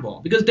have the ball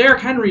because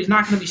Derrick Henry is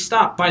not going to be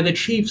stopped by the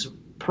Chiefs'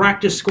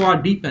 practice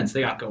squad defense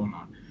they got going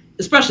on.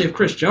 Especially if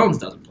Chris Jones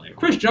doesn't play. If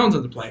Chris Jones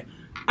doesn't play,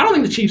 I don't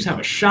think the Chiefs have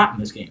a shot in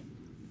this game.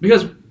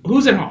 Because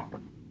who's at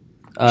home?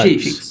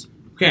 Chiefs.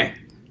 Okay.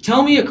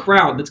 Tell me a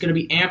crowd that's going to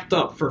be amped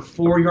up for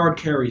 4-yard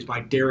carries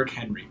by Derrick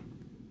Henry.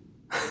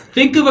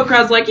 Think of a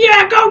crowd like,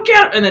 yeah, go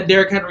get it! And then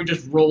Derrick Henry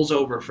just rolls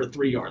over for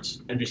 3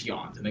 yards and just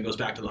yawns and then goes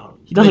back to the huddle.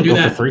 He doesn't They go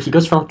do for that. 3. He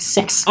goes for like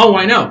 6. Oh,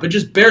 I know, but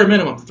just bare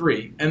minimum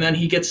 3. And then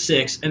he gets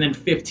 6, and then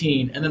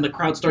 15, and then the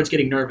crowd starts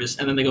getting nervous,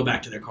 and then they go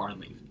back to their car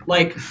and leave.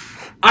 Like,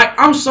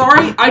 I'm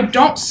sorry, I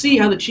don't see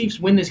how the Chiefs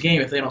win this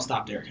game if they don't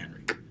stop Derrick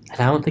Henry. And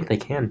I don't think they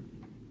can.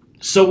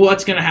 So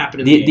what's going to happen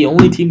in the game? The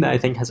only team that I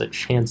think has a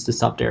chance to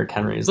stop Derrick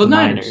Henry is the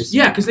Niners.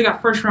 Yeah, because they got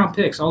first-round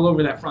picks all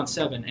over that front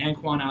 7.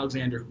 Anquan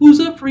Alexander, who's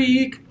a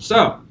freak.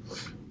 So,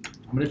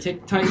 I'm going to take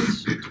the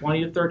Titans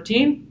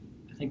 20-13.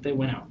 I think they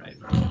win outright.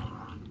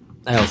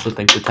 I also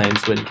think the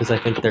Titans win because I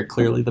think they're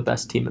clearly the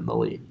best team in the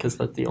league because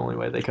that's the only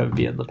way they could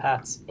be in the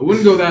Pats. I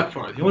wouldn't go that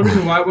far. The only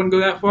reason why I wouldn't go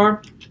that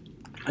far,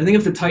 I think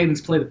if the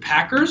Titans play the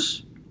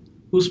Packers,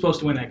 who's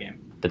supposed to win that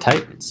game? The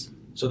Titans.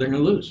 So they're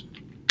going to lose.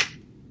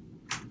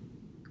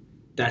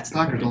 That's the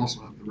Packers point.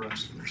 also have the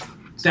refs first.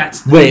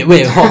 That's Wait,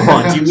 hold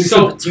on. Do you mean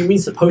So- do you mean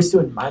supposed to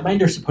in my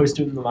mind or supposed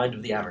to in the mind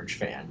of the average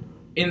fan?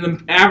 in the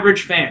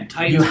average fan.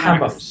 Titans You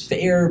have a Packers.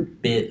 fair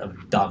bit of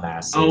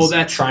dumbasses Oh,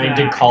 that's trying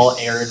facts. to call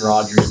Aaron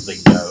Rodgers the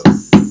GOAT.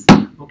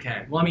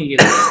 Okay, let me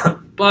get it.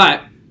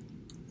 But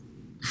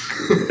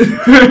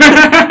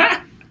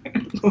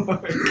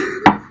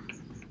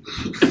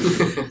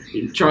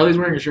Charlie's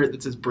wearing a shirt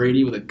that says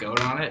Brady with a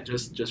goat on it,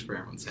 just for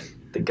everyone's sake.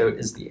 The GOAT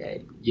is the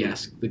A.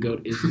 Yes, the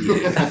goat is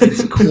the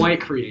It's quite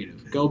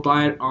creative. Go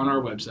buy it on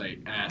our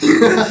website at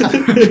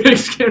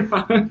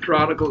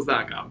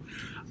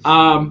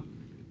PigskinChronicles.com.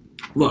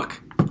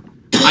 Look,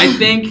 I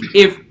think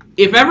if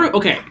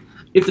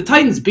the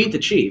Titans beat the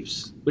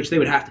Chiefs, which they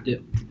would have to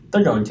do,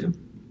 They're going to.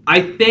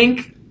 I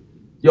think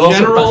You also,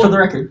 General- but for the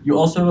record, you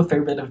also have a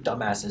fair bit of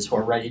dumbasses who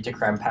are ready to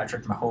crown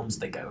Patrick Mahomes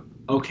the GOAT.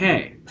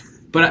 okay,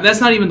 but that's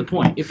not even the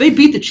point. If they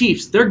beat the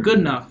Chiefs, they're good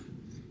enough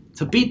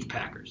to beat the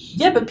Packers.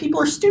 Yeah, but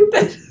people are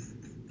stupid.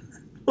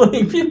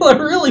 Like, people are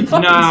really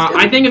fucking Nah,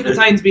 stupid. I think if the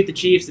Titans beat the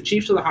Chiefs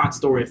are the hot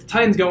story. If the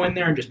Titans go in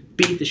there and just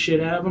beat the shit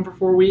out of them for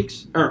 4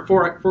 weeks or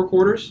four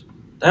quarters,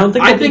 I don't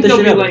think I they'll think beat the they'll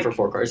shit be out of them like- for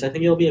 4 quarters. I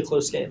think it'll be a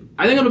close game.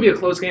 I think it'll be a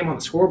close game on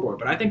the scoreboard.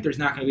 But I think there's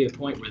not going to be a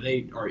point where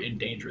they are in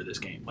danger of this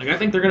game. Like I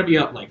think they're going to be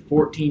up like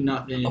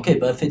 14-0. Okay,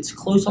 but if it's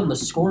close on the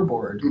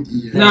scoreboard,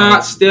 Yeah. Nah,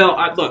 still,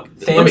 look.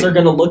 fans are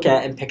going to look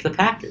at and pick the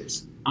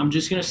Packers. I'm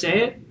just going to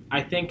say it.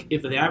 I think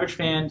if the average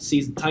fan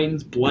sees the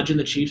Titans bludgeon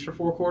the Chiefs for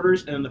 4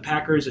 quarters and then the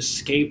Packers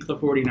escape the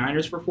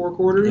 49ers for 4 They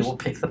quarters, will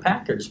pick the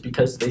Packers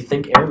because they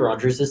think Aaron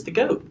Rodgers is the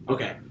GOAT.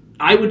 okay.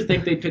 I would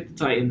think they'd pick the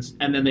Titans,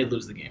 and then they'd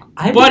lose the game.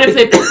 I But would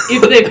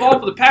if they fall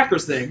for the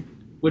Packers thing,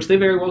 which they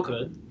very well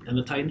could, then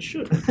the Titans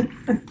should.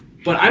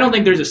 But I don't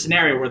think there's a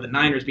scenario where the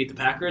Niners beat the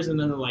Packers, and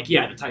then they're like,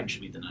 yeah, the Titans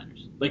should beat the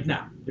Niners. Like,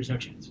 no, there's no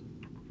chance.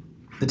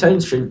 The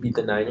Titans shouldn't beat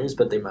the Niners,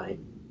 but they might.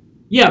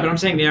 Yeah, but I'm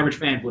saying the average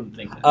fan wouldn't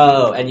think that.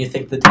 Oh, and you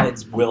think the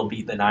Titans will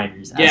beat the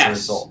Niners as Yes. a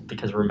result,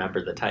 because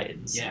remember the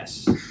Titans.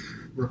 Yes.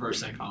 Reverse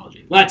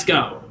psychology. Let's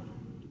go.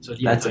 So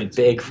That's a Titans.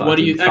 big fucking What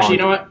do you actually? You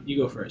thonk. know what? You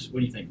go first.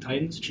 What do you think?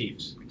 Titans,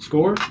 Chiefs.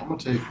 Score? I'm gonna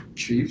take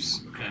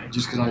Chiefs, Okay.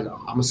 just because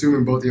I'm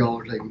assuming both of y'all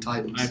are taking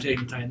Titans. I'm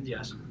taking Titans.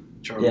 Yes.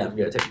 Charlie. Yeah, I'm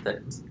going to take the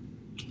Titans.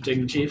 I'm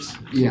taking the Chiefs.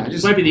 Yeah, I This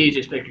just might be the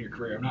easiest pick of your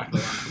career. I'm not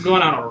going. I'm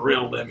going on a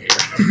real limb here.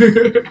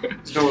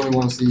 don't really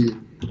want to see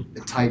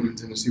the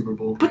Titans in the Super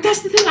Bowl. But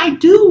that's the thing. I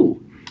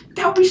do.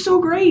 That would be so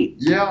great.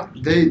 Yeah,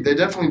 they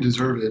definitely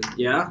deserve it.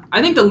 Yeah.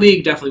 I think the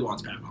league definitely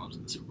wants Pat Mahomes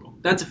in the Super Bowl.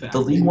 That's a fact.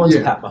 The league wants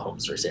Yeah. Pat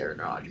Mahomes versus Aaron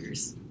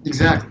Rodgers.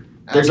 Exactly.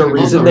 There's a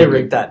Absolutely. reason they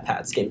rigged that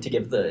Pats game to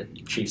give the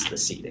Chiefs the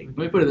seeding. Let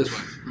me put it this way: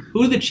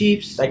 Who are the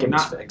Chiefs? That game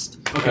is Not. fixed.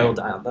 Okay. I will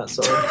die on that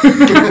sword.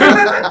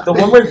 The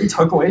one where he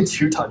took away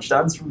 2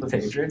 touchdowns from the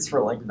Patriots for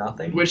like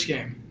nothing. Which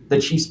game? The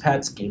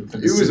Chiefs-Pats game for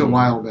the It was a seeding.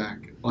 while back,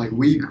 like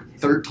week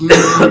 13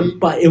 maybe.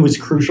 But it was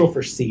crucial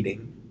for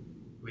seeding.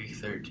 Week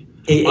 13.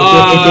 It gave the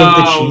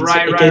Oh, Chiefs,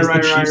 right, it right, gives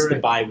right, the right, Chiefs right.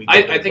 the bye week.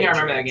 I over the think I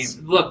remember that Patriots.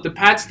 game. Look, the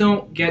Pats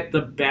don't get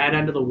the bad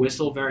end of the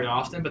whistle very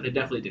often, but they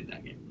definitely did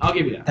that game. I'll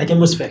give you that. That game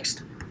was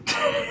fixed.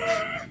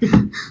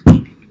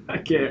 I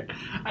can't.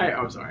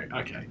 I'm sorry.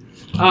 Okay.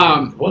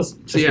 It was.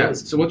 So yeah.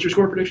 So what's your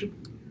score prediction?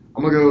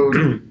 I'm gonna go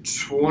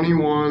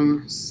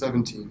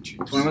 21-17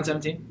 Chiefs.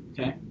 21-17.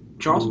 Okay.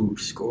 Charles. Ooh,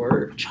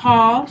 score.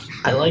 Charles.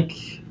 I like.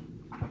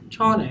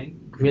 Charlie.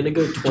 I'm gonna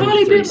go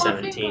Charlie bit my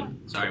 23-17. finger.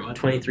 Sorry. What?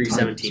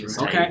 23-17.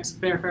 Okay. Okay.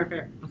 Fair.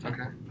 Okay.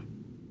 Okay.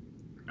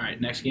 All right.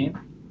 Next game.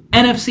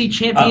 NFC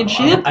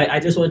Championship. I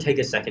just want to take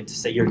a second to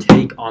say your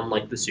take on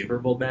like the Super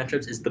Bowl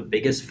matchups is the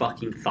biggest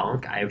fucking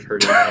thonk I've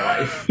heard in my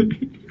life.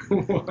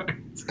 What?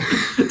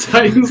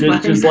 Titans.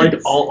 just like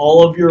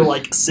all of your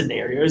like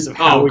scenarios of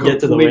how we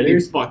get to the completely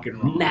winners. Fucking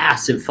wrong.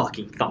 Massive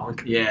fucking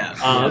thonk. Yeah.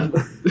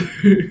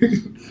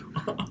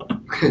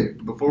 Okay,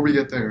 before we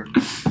get there,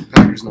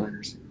 Packers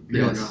Niners.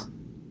 Yes.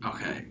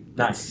 Okay.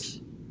 Nice.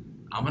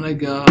 I'm gonna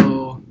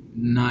go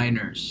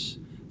Niners.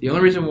 The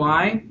only reason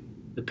why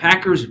the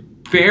Packers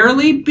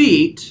barely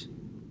beat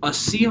a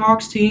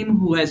Seahawks team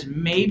who has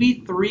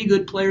maybe 3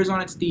 good players on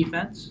its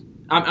defense.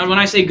 When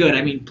I say good,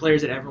 I mean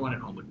players that everyone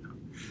at home would know.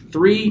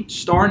 3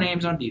 star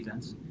names on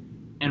defense,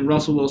 and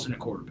Russell Wilson at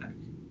quarterback,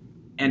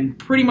 and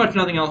pretty much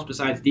nothing else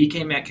besides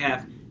DK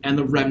Metcalf and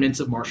the remnants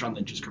of Marshawn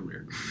Lynch's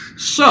career.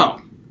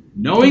 So,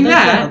 knowing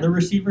that, the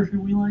receiver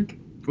who we like,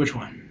 which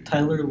one?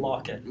 Tyler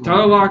Lockett.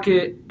 Tyler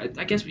Lockett,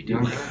 I guess we do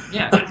Yeah. like.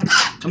 Yeah,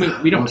 I mean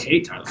we don't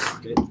hate Tyler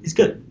Lockett. He's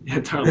good. Yeah,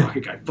 Tyler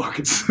Lockett guy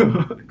fucking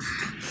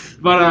sucks.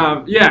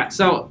 But yeah,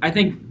 so I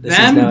think This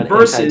them is now an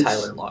versus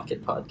Tyler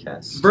Lockett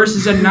podcast.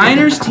 versus a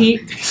Niners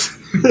team.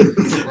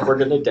 We're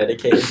gonna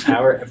dedicate an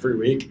hour every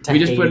week to We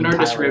just put in our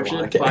hating Tyler description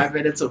Lockett. 5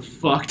 minutes of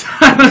fuck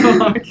Tyler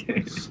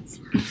Lockett.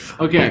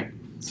 Okay,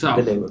 The so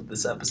name of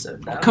this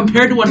episode now.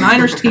 compared to a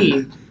Niners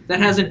team that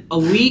has an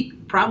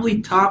elite,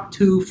 probably top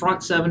 2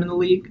 front 7 in the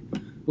league,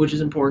 which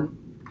is important,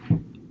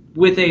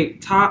 with a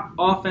top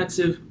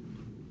offensive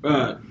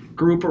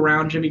group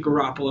around Jimmy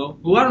Garoppolo,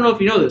 who I don't know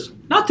if you know this,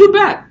 not too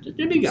bad. Just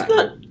Jimmy guy, It's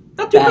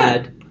not too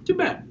bad. bad. Not too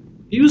bad.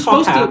 He was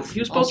Top supposed half. to. He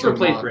was supposed to Also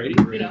replace not Brady.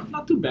 great. You know,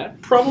 not too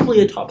bad.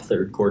 Probably a top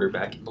 3rd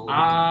quarterback in the league.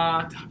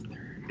 Top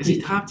 3rd. Is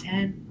he top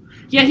 10?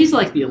 Yeah, he's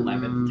like the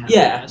 11th. 10th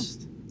Yeah.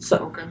 best. So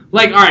Okay.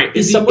 Like, all right,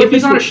 He's if somewhere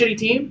he's on a between- shitty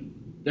team,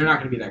 they're not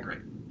going to be that great.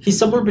 he's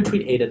somewhere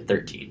between 8 and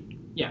 13.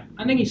 Yeah,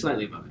 I think he's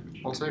slightly above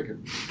average. I'll take it.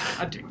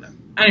 I'd take that.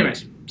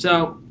 Anyways,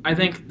 so I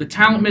think the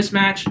talent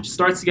mismatch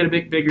starts to get a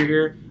bit bigger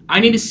here. I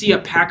need to see a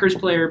Packers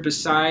player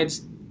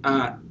besides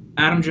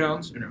Adam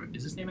Jones. Or no,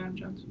 is his name Adam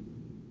Jones?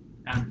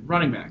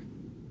 Running back.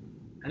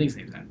 I think his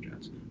name's Adam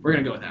Jones. We're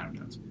going to go with Adam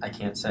Jones. I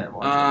can't say I've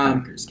watched the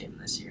Packers game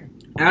this year.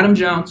 Adam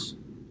Jones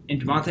and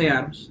Devontae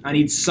Adams. I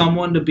need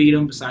someone to beat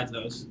him besides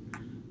those.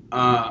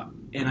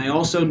 And I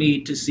also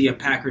need to see a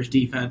Packers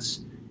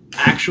defense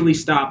actually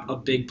stop a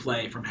big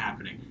play from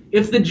happening.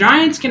 If the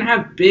Giants can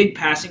have big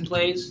passing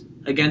plays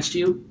against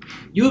you,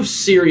 you have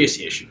serious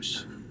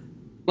issues.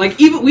 Like,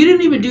 we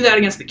didn't even do that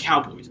against the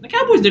Cowboys. And the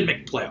Cowboys didn't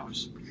make the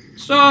playoffs.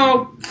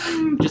 So,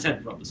 just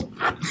had to rub this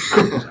up.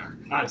 Sorry.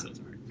 Honestly,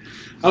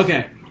 sorry.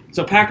 Okay,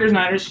 so Packers,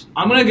 Niners.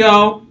 I'm going to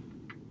go.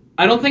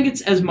 I don't think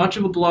it's as much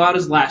of a blowout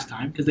as last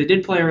time, because they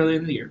did play earlier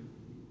in the year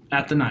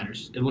at the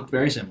Niners. It looked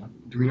very similar.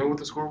 Do we know what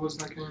the score was in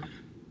that game?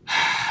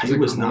 It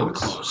was not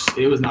close.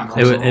 It was not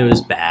close. It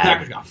was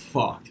Packers bad. got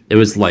fucked. It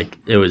was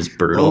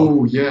brutal.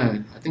 Oh yeah,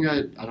 I think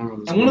I don't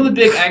know. And one of the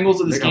big angles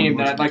of this They got game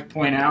that worse. I'd like to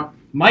point out,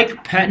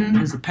 Mike Pettin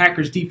is the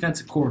Packers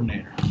defensive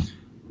coordinator.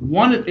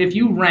 If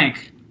you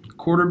rank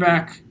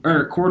quarterback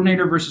or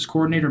coordinator versus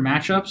coordinator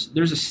matchups,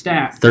 there's a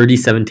stat.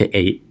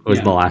 37-8 was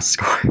Yeah. the last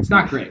score. It's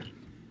not great.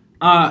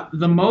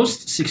 The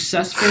most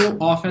successful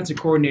offensive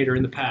coordinator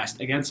in the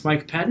past against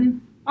Mike Pettin,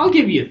 I'll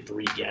give you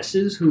 3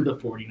 guesses who the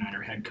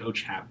 49er head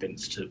coach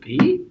happens to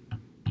be.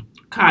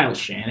 Kyle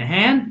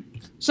Shanahan.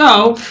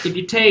 So, if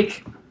you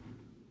take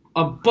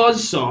a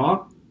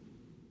buzzsaw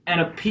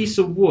and a piece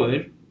of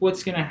wood,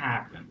 what's going to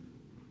happen?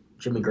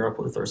 Jimmy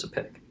Garoppolo throws a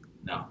pick.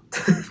 No.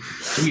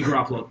 Jimmy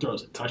Garoppolo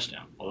throws a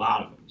touchdown. A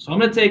lot of them. So I'm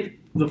going to take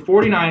the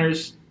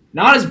 49ers,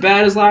 not as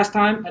bad as last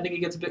time. I think he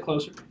gets a bit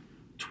closer.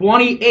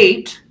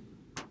 28-20.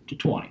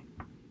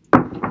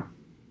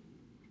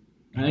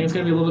 I think it's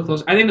going to be a little bit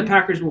closer. I think the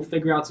Packers will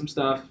figure out some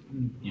stuff.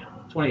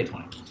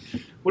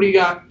 28-20. What do you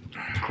got?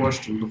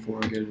 Question before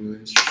I get into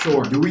this.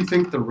 Sure. Do we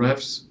think the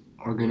refs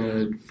are going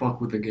to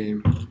fuck with the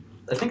game?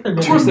 I think they're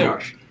Of course they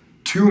are.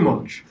 Too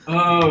much.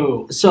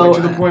 Oh. So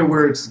Like, to the point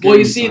where it's Well,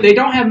 you getting see, decided. they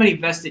don't have many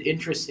vested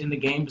interests in the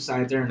game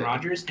besides Aaron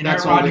Rodgers. And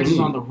That's Aaron all they Rodgers is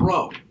need. on the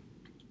road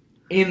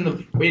in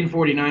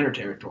 49er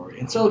territory.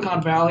 In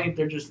Silicon Valley,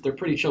 they're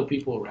pretty chill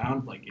people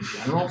around, like, in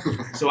general.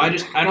 So I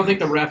don't think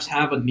the refs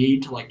have a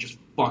need to, like, just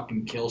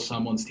fucking kill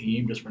someone's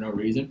team just for no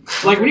reason.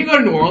 Like, when you go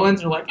to New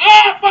Orleans, they're like,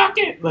 fuck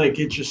it! Like,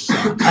 it just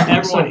sucks.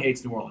 Everyone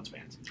hates New Orleans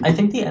fans. I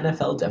think the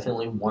NFL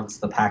definitely wants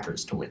the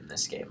Packers to win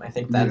this game. I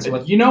think that's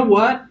what. You know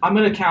what? I'm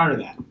going to counter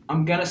that.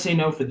 I'm going to say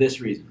no for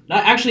this reason.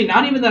 Not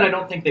even that I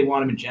don't think they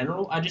want them in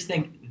general. I just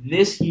think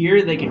this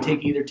year they can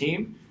take either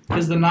team.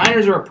 Because the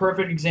Niners are a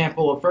perfect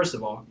example of, first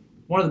of all,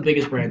 one of the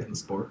biggest brands in the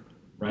sport,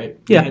 right?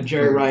 Yeah. We had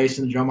Jerry Rice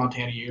and the Joe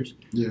Montana years.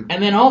 Yeah.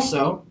 And then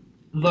also,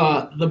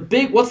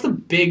 what's the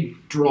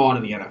big draw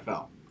to the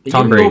NFL? You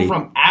Tom can Brady. go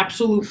from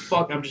absolute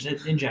I'm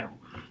just in general.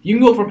 You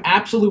can go from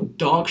absolute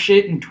dog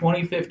shit in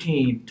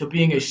 2015 to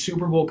being a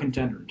Super Bowl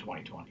contender in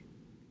 2020.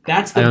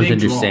 That's the I don't big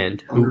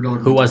understand. Underdog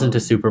Who wasn't a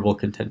mentality. Super Bowl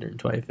contender in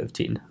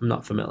 2015? I'm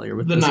not familiar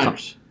with draw. The this.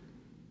 Niners.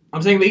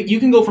 I'm saying that you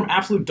can go from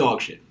absolute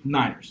dog shit,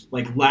 Niners,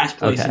 like last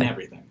place in Okay.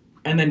 everything,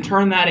 and then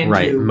turn that into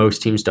Right.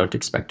 Most teams don't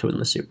expect to win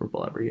the Super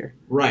Bowl every year.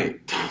 right.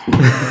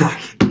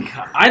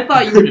 God, I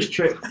thought you were just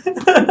tricked.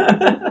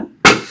 I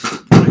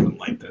don't even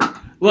like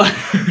that. Look,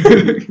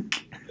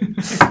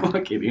 I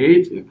fucking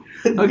hate you.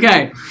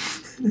 Okay,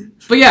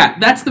 but yeah,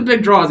 that's the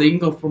big draw. Is that you can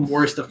go from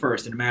worst to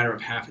first in a matter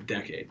of half a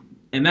decade,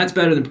 and that's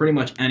better than pretty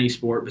much any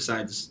sport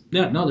besides.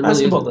 Yeah, no, there really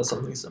Basketball isn't. does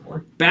something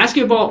similar.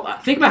 Basketball.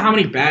 Think about how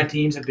many bad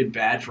teams have been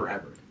bad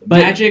forever. The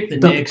But Magic, the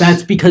Knicks.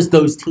 That's because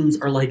those teams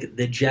are like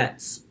the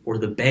Jets or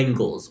the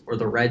Bengals or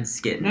the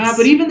Redskins. Nah,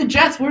 but even the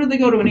Jets. Where did they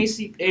go to an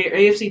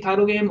AFC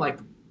title game like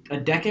a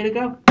decade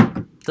ago?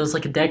 that was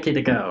like a decade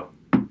ago.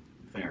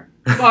 Fair.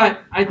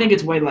 But I think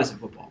it's way less in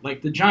football.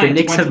 Like the Giants The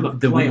Knicks went to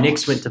the playoffs.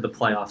 Knicks went to the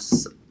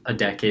playoffs a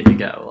decade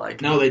ago.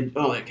 Like No, they did.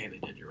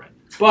 You're right.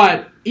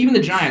 But even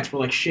the Giants were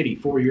like shitty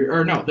 4 years.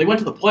 Or no, they went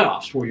to the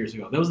playoffs 4 years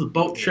ago. That was the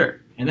boat year. Sure.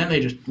 And then they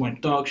just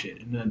went dog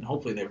shit. And then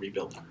hopefully they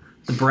rebuilt them.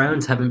 the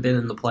Browns haven't been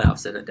in the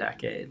playoffs in a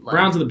decade. Like,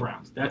 Browns are the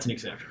Browns. That's an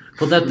exception.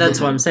 Well,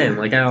 that's what I'm saying.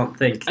 Like I don't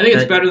think. I think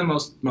it's that- better than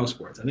most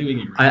sports. I think we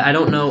can agree. I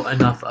don't know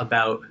enough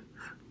about.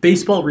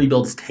 Baseball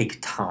rebuilds take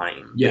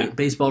time. Yeah.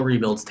 Baseball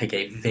rebuilds take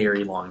a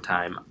very long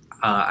time.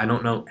 I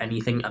don't know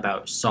anything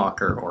about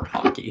soccer or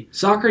hockey.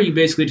 Soccer, you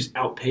basically just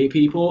outpay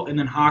people, and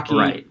then hockey,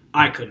 Right.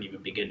 I couldn't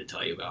even begin to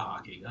tell you about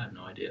hockey. I have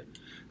no idea.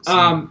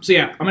 So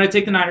yeah, I'm gonna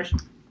take the Niners.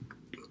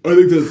 I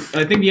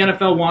think the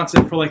NFL wants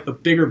it for like the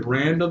bigger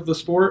brand of the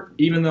sport,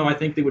 even though I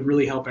think they would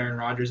really help Aaron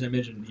Rodgers'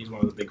 image, and he's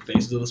one of the big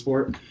faces of the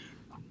sport.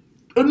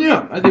 And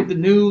yeah, I think the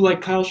new like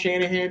Kyle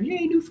Shanahan,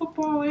 new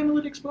football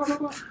analytics, blah blah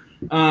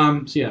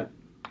blah. So yeah,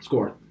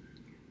 score.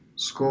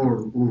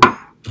 Score. Ooh.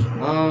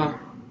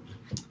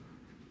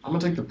 I'm gonna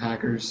take the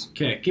Packers.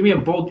 Okay, give me a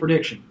bold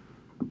prediction.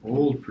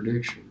 Bold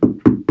prediction.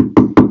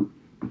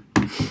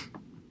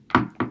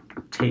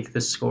 Take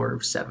the score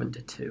of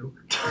 7-2.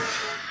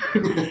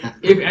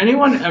 If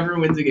anyone ever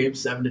wins a game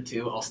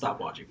 7-2, I'll stop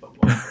watching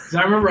football. Because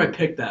I remember I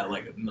picked that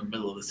like in the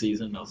middle of the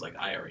season, and I was like,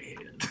 I already hate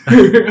it.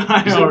 Is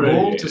it already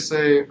bold hate to it.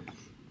 say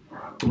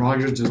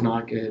Rodgers does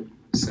not get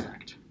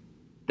sacked?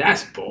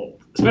 That's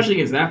bold, especially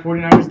against that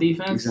 49ers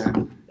defense.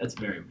 Exactly. That's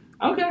very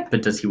okay.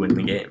 But does he win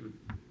the game?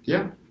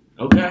 Yeah.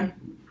 Okay,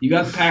 you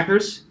got the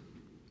Packers.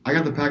 I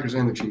got the Packers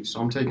and the Chiefs,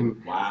 so I'm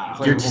taking. Wow,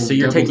 Playing the whole So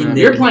you're devil's taking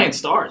advocate. you're playing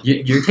stars.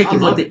 You're I taking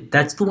love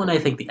that's the one I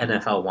think the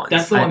NFL wants.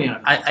 That's the one the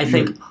NFL I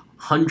think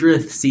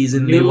 100th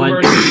season they New went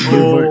versus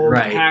old,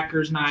 right.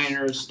 Packers,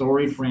 Niners,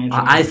 storied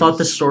franchise. I thought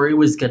the story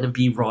was going to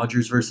be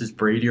Rodgers versus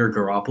Brady or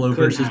Garoppolo Couldn't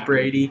versus happen.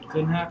 Brady.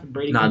 Couldn't happen.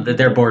 Brady. Nah, couldn't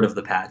they're do it. bored of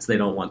the Pats. They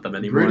don't want them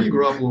anymore. Brady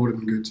Garoppolo would have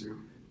been good too.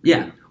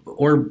 Yeah,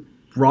 or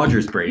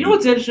Rodgers Brady. You know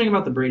what's interesting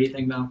about the Brady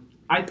thing, though?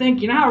 I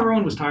think how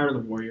everyone was tired of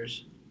the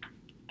Warriors,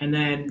 and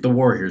then The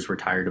Warriors were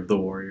tired of the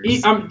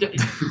Warriors.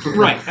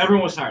 right,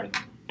 everyone was tired of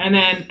them, and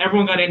then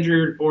everyone got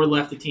injured or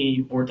left the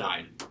team or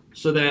died.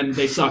 So then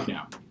they suck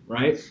now,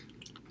 right?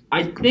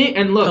 I think,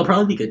 and They'll look,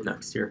 probably be good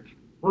next year.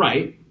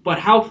 right, but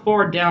how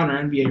far down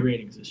are NBA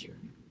ratings this year?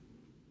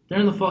 They're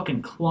in the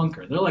fucking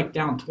clunker. They're like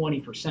down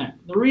 20%.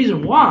 The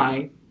reason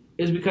why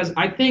is because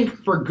I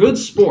think for good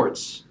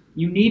sports,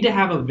 you need to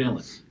have a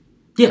villain.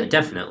 Yeah,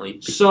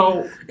 definitely.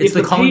 So It's if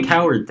the Colin Patri-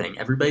 Coward thing.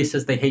 Everybody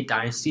says they hate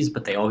dynasties,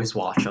 but they always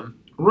watch them.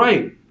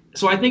 Right.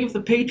 So I think if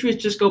the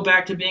Patriots just go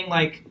back to being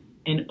like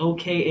an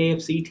okay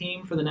AFC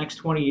team for the next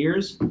 20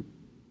 years,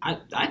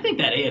 I think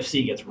that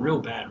AFC gets real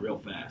bad real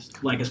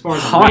fast. Like as far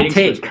as a Hot ratings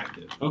take.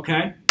 perspective.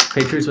 Okay.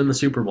 Patriots win the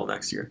Super Bowl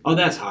next year. Oh,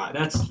 that's hot.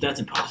 That's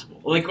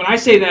impossible. Like when I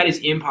say that is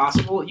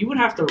impossible, you would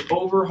have to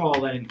overhaul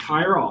that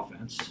entire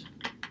offense.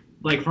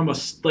 Like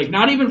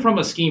not even from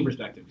a scheme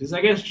perspective, because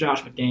I guess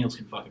Josh McDaniels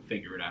can fucking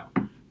figure it out.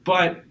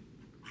 But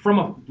from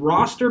a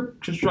roster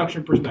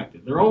construction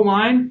perspective, their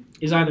O-line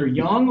is either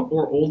young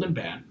or old and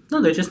bad.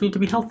 No, they just need to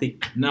be healthy.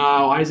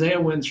 No, Isaiah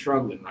Wynn's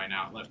struggling right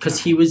now at left Because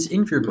tackle. he was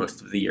injured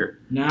most of the year.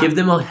 Nah. Give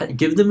them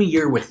a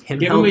year with him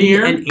Give him a healthy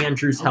year? and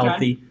Andrews Okay.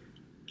 healthy.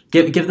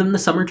 Give them the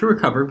summer to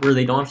recover where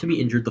they don't have to be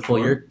injured the full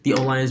Sure. year. The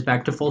O-line is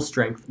back to full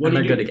strength, What and do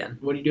they're you do? good again.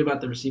 What do you do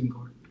about the receiving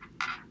core?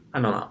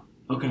 I don't know.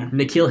 Okay.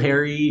 N'Keal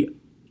Harry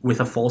with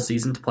a full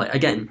season to play.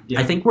 Again, Yeah.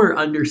 I think we're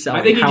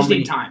underselling I think you how just many...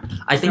 need time.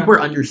 I think Okay. we're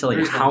underselling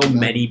There's how that.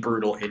 many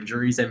brutal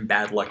injuries and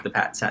bad luck the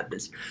Pats had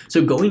this.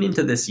 So going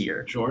into this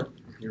year, Sure.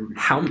 Here we go.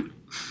 how...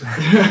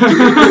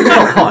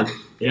 no, hold on.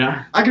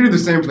 Yeah. I can do the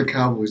same for the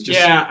Cowboys, just,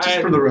 Yeah, just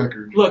I- for the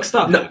record. Look,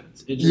 stuff No.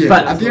 happens. It just- Yeah,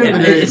 But at the end of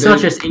the day, it's not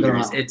they- just they're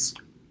injuries. out. It's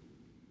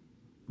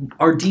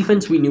our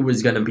defense. We knew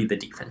was going to be the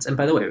defense, and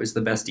by the way, it was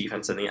the best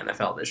defense in the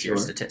NFL this year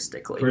Sure.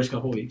 statistically. First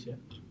couple weeks, yeah.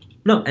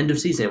 No, end of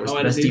season. It was Oh, the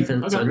end of best season?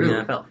 defense Okay. in Really? the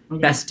NFL.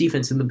 Okay. Best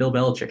defense in the Bill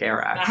Belichick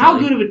era. Now, Actually, how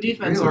good of a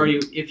defense Really? are you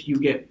if you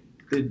get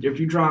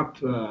 30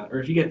 dropped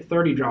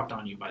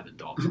on you by the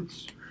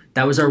Dolphins?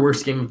 that was our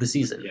worst game of the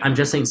season. Yeah. I'm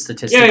just saying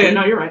statistically. Yeah,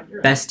 no, you're right. You're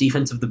right. Best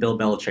defense of the Bill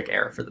Belichick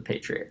era for the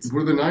Patriots.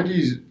 Were the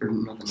 90s, or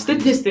not the 90s?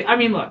 Statistic. I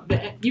mean, look,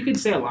 you can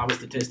say a lot with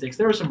statistics.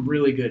 There were some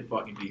really good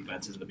fucking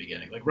defenses in the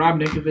beginning, like Rob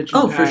Ninkovich.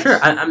 Oh, for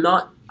sure. I'm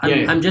not.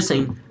 Yeah. I'm just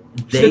saying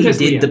they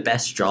Statistically, did yeah. the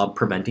best job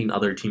preventing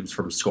other teams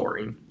from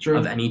scoring True.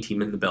 of any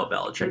team in the Bill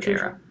Belichick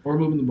era. Or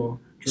moving the ball.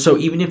 True. So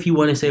even if you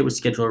want to say it was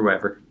schedule or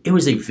whatever, it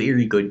was a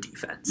very good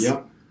defense.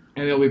 Yep.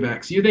 And they'll be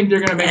back. So you think they're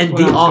going to make And the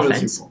the playoffs, go to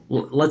offense. Super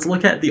Bowl? Let's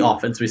look at the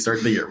offense we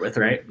started the year with,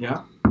 right?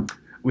 Yeah.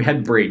 We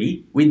had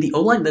Brady. We had the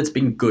O-line that's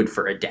been good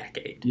for a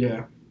decade.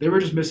 Yeah. They were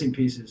just missing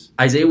pieces.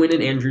 Isaiah Wynn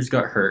and Andrews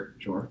got hurt.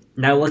 Sure.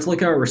 Now let's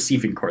look at our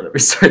receiving core that we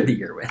started the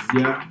year with.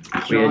 Yeah.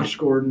 We had Josh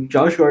Gordon.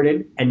 Josh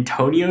Gordon,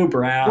 Antonio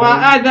Brown. Well,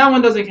 that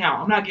one doesn't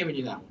count. I'm not giving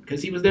you that one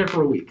because he was there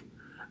for a week.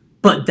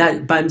 but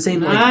I'm saying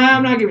like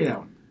I'm not giving you that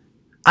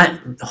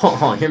one.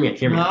 hold on, hear me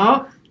out.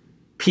 No.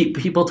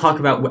 People talk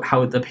about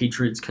how the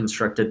Patriots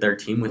constructed their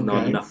team with not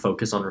Okay. enough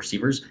focus on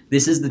receivers.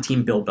 This is the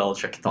team Bill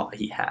Belichick thought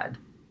he had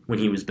when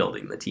he was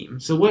building the team.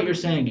 So what you're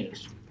saying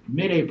is,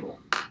 mid-April,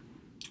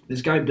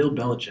 this guy Bill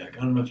Belichick,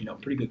 I don't know if you know,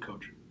 pretty good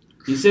coach.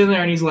 He's sitting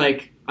there and he's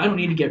like, I don't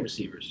need to get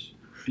receivers.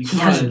 He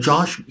has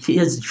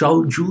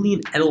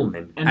Julian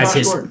Edelman And as Josh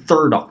his Gordon.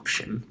 third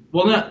option.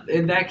 Well, no,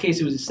 in that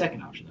case, it was his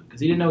second option, though, because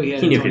he didn't know he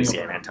had He knew he Antonio was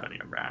getting Brown.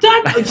 Antonio Brown.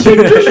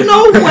 There's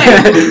no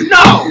way!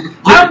 No!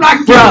 I'm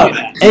not giving Bro, you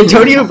that.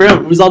 Antonio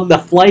Brown was on the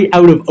flight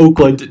out of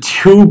Oakland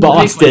to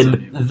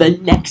Boston myself. the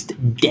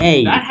next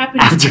day That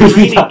happened after in he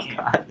training got camp.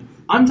 cut.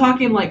 I'm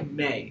talking like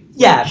May.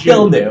 Yeah, June.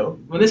 Bill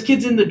knew. When this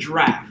kid's in the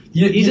draft,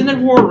 he's in the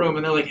war room,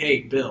 and they're like,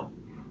 hey, Bill,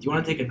 do you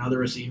want to take another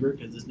receiver?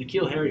 Because this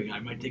N'Keal Harry guy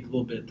might take a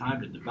little bit of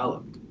time to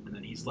develop. And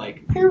then he's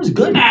like, Harry was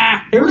good. nah,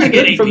 Harry we're was going to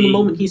get good from AP. the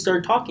moment he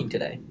started talking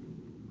today.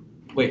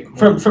 Wait,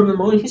 From the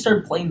moment he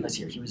started playing this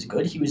year, he was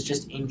good. He was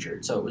just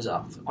injured, so it was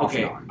off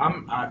okay, and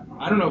on.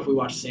 I don't know if we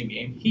watched the same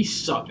game. He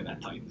sucked in that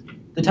Titans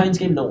game. The Titans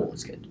game, no one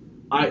was good.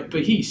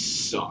 But he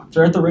sucked.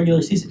 Throughout the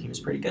regular season, he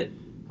was pretty good.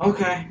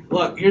 Okay,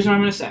 look, here's what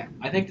I'm going to say.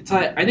 I think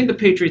the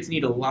Patriots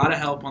need a lot of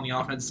help on the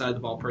offensive side of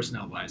the ball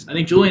personnel-wise. I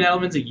think Julian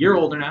Edelman's a year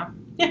older now.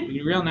 Yeah. We can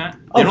agree on that.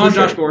 Oh, They don't for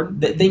have Josh sure. Gordon.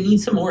 They need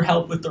some more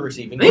help with the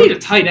receiving. They need a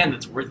tight end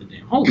that's worth a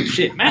damn. Holy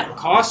shit, Matt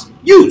Lacoste,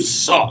 you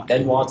suck.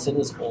 Ben Watson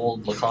is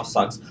old. Lacrosse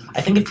sucks.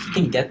 I think if he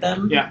can get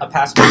them Yeah. a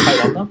passable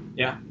tight end, though,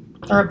 Yeah.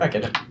 they're right back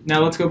in it.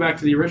 Now let's go back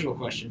to the original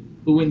question.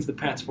 Who wins the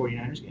Pats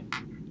 49ers game?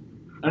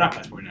 Not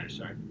Pats 49ers,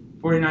 sorry.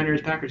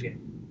 49ers Packers game.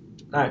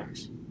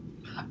 Niners.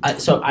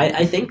 So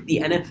I think the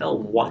NFL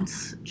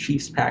wants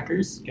Chiefs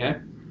Packers. Okay.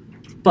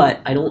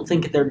 But I don't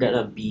think they're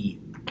gonna be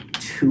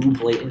too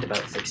blatant about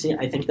fixing it.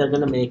 I think they're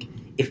gonna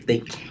if they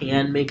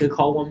can make a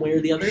call one way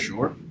or the other,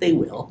 Sure. they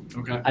will.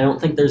 Okay. I don't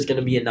think there's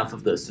gonna be enough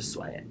of those to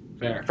sway it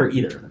Fair. for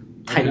either of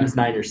them. Okay. Titans,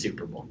 Niners,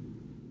 Super Bowl.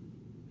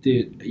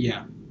 Dude,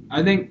 yeah.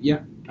 I think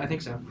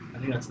so. I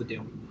think that's the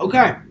deal.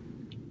 Okay.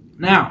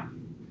 Now,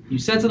 you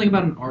said something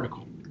about an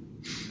article.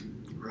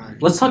 Right.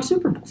 Let's talk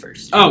Super Bowl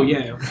first. Oh,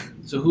 yeah.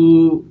 So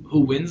who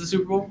wins the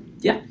Super Bowl?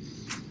 Yeah.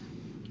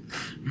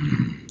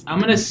 I'm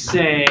going to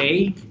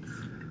say...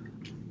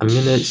 I'm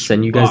gonna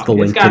send you guys Fuck, the it's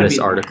link to gotta this be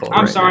the article. Niners.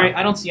 I'm right sorry. now.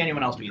 I don't see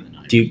anyone else being the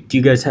Niners. Do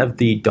you guys have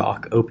the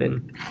doc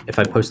open? If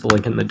I post the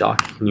link in the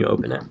doc, can you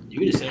open it? You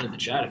can just say it in the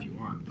chat if you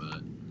want, but...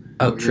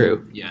 Oh,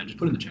 true. Yeah, just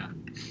put it in the chat.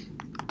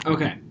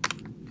 Okay.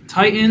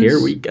 Titans Here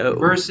we go.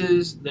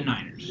 versus the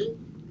Niners.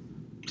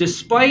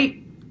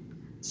 Despite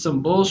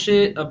some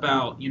bullshit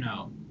about,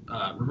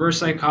 reverse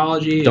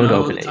psychology. Don't and,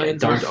 open the it yet.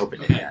 Titans Don't aren't-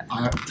 open it okay. yet.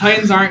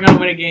 Titans aren't going to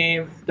win a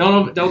game.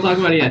 Don't talk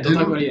about it yet. Don't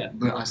talk about it yet.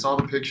 But I saw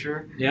the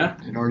picture. Yeah?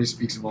 It already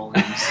speaks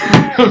volumes.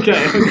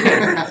 Okay.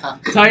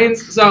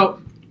 Titans.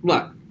 So,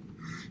 look.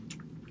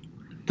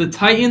 the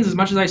Titans, as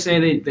much as I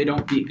say they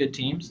don't beat good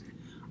teams,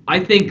 I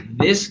think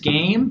this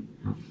game,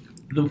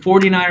 the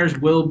 49ers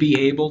will be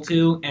able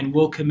to and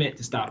will commit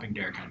to stopping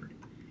Derrick Henry.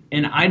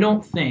 And I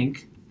don't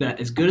think that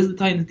as good as the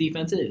Titans'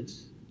 defense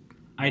is,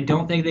 I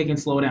don't think they can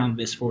slow down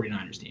this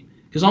 49ers team.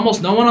 Because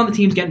almost no one on the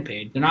team's getting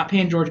paid. They're not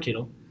paying George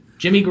Kittle.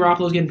 Jimmy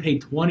Garoppolo's getting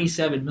paid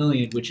 $27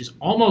 million, which is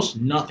almost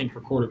nothing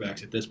for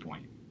quarterbacks at this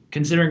point,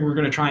 considering we're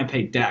going to try and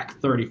pay Dak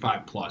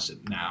 35 plus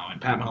now, and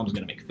Pat Mahomes is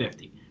going to make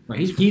 50. Right?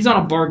 He's on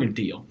a bargain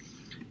deal,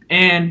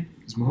 and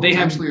Is Mahomes they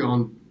have actually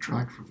on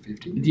track for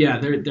 50? yeah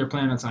they're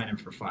planning on signing him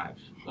for 5.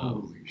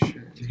 Holy shit!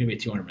 It's going to be a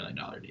 $200 million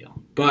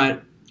deal,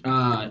 but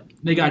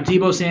they got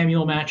Deebo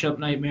Samuel matchup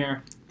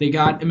nightmare. They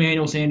got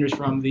Emmanuel Sanders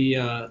from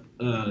the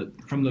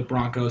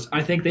Broncos.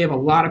 I think they have a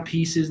lot of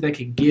pieces that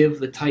could give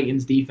the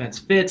Titans defense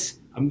fits.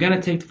 I'm going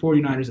to take the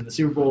 49ers in the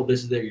Super Bowl.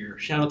 This is their year.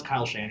 Shout out to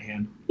Kyle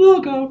Shanahan.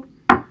 Look out.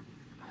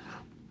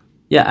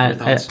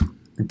 Yeah,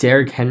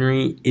 Derrick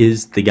Henry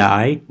is the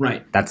guy.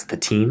 Right. That's the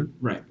team.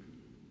 Right.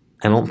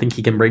 I don't think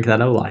he can break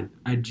that O-line.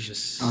 I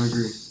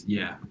agree.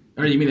 Yeah.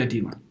 Or you mean that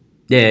D-line?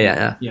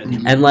 Yeah. Yeah.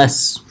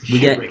 Unless we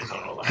get Break his own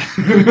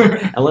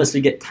O-line. unless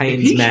we get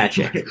Titans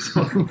magic. Can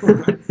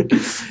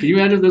you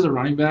imagine if there's a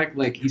running back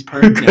like he's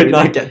perfect? Could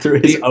not get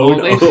through his the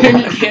own only thing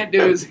O-line. he can't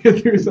do is get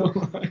through his own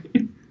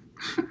line.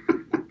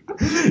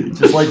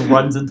 Just like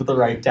runs into the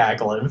right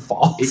tackle and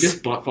falls. He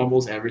just butt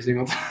fumbles every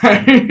single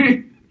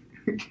time.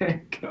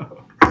 Okay,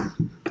 go.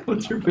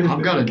 What's your favorite?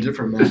 I've got a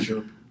different matchup.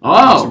 Super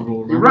Oh, Bowl,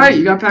 you're remember? right.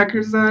 You got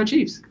Packers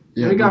Chiefs.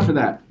 Yeah, What do you got but for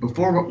that?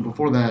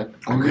 Before that,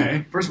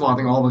 Okay. First of all, I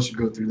think all of us should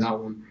go through that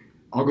one.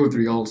 I'll go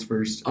through y'all's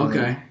first.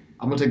 Okay.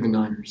 I'm gonna take the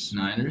Niners.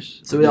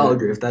 Niners. So we all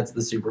agree if that's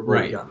the Super Bowl.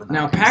 Right. we got the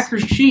Now, Niners.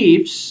 Packers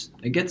Chiefs,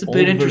 it gets a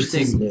bit Old versus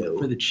interesting new.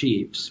 for the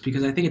Chiefs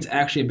because I think it's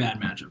actually a bad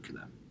matchup for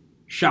them.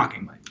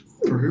 Shockingly.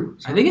 For who?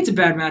 I think it's a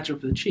bad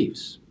matchup for the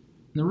Chiefs.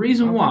 And the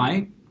reason Okay.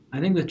 why, I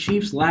think the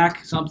Chiefs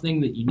lack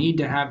something that you need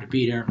to have to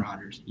beat Aaron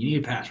Rodgers. You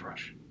need a pass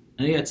rush.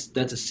 I think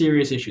that's a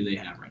serious issue they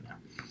have right now.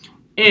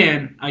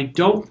 And I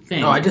don't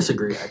think... Oh, I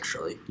disagree,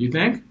 actually. You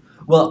think?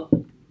 Well,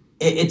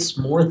 it's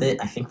more that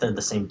I think they're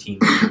the same team.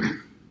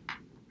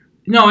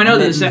 No, I know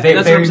that. Very,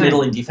 That's what I'm saying.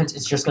 middling defense.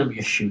 It's just going to be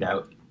a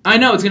shootout. I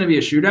know it's going to be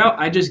a shootout.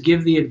 I just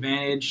give the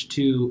advantage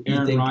to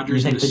Aaron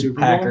Rodgers you in think the the Super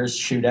Bowl. Packers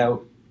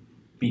shootout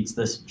beats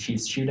the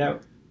Chiefs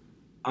shootout?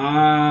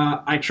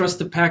 I trust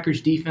the Packers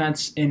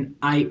defense in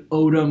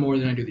iota more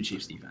than I do the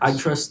Chiefs defense. I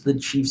trust the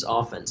Chiefs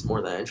offense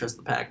more than I trust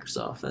the Packers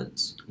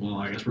offense. Well,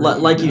 I guess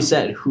Like you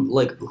said,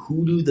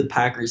 who do the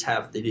Packers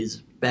have that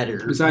is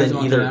better besides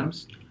than Devontae either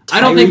Adams. I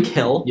don't think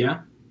Hill Yeah,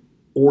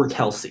 or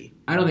Kelsey?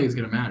 I don't think it's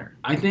going to matter.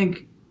 I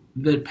think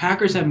the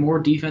Packers have more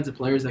defensive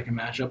players that can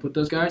match up with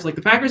those guys. Like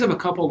the Packers have a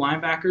couple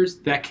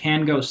linebackers that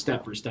can go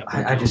step for step.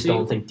 I just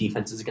don't think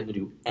defense is going to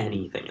do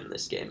anything in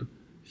this game.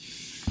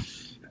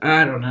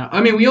 I don't know.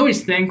 I mean, we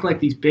always think like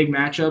these big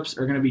matchups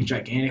are going to be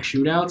gigantic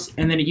shootouts,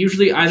 and then it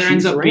usually either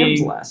ends up Rams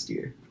being. last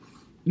year.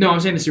 No, I'm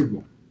saying the Super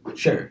Bowl.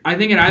 Sure. I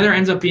think it either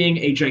ends up being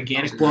a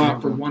gigantic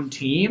blowout for one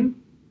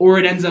team, or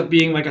it ends up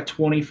being like a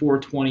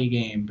 24-20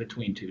 game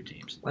between two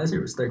teams. Last year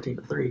was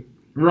 13-3.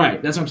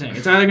 Right, that's what I'm saying.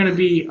 It's either going to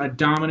be a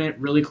dominant,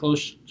 really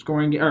close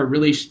scoring or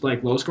really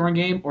like low scoring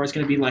game, or it's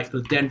going to be like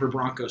the Denver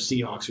Broncos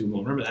Seahawks Super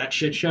Bowl. Remember that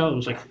shit show? It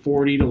was like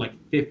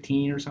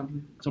 40-15 or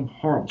something. Some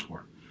horrible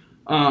score.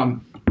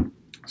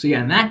 So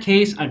yeah, in that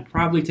case, I'd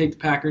probably take the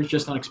Packers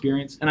just on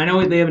experience. And I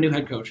know they have a new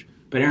head coach,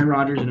 but Aaron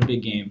Rodgers in a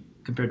big game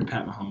compared to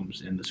Pat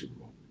Mahomes in the Super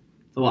Bowl.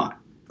 It's a lot.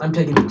 I'm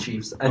taking the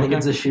Chiefs. I think Okay.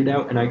 it's a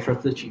shootout, and I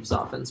trust the Chiefs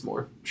offense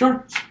more.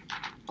 Sure.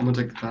 I'm gonna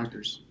take the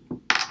Packers.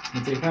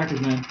 I'll take Packers,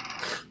 man.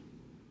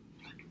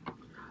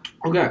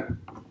 Okay.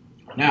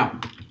 Now,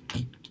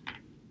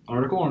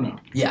 article or no?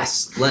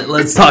 Yes.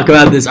 Let's talk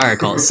about this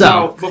article.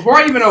 So, before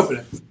I even open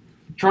it,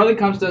 Charlie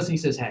comes to us and he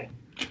says, "Hey,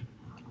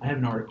 I have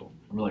an article."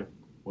 And we're like,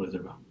 "What is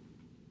it about?"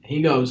 And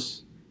he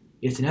goes,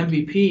 "It's an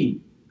MVP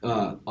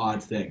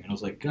odds thing." And I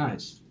was like,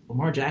 "Guys,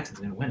 Lamar Jackson's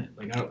gonna win it.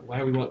 Like, why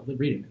are we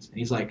reading this?" And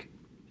he's like,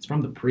 "It's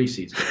from the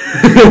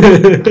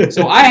preseason."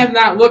 So I have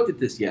not looked at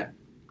this yet.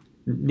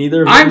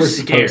 neither of them I'm were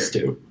scared. supposed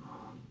to.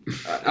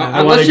 let's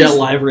I want to get just-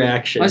 live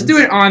reactions. Let's do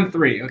it on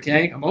 3,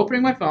 okay? I'm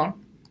opening my phone.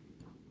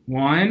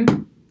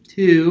 1,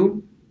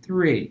 2,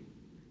 3.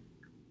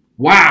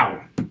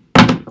 Wow.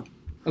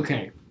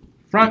 Okay.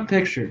 Front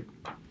picture.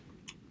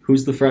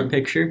 Who's the front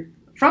picture?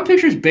 Front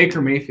picture is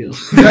Baker Mayfield.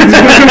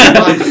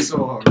 That's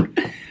so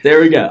hard. There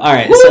we go. All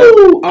right. Woo!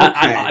 So Okay.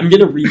 I'm going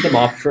to read them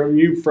off from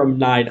you from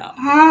 9 up.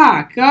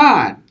 Ah,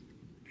 God.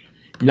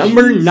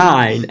 Number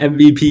 9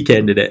 MVP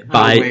candidate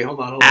by wait, hold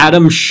on.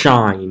 Adam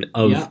Shine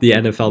of Yeah. the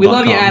NFL.com. We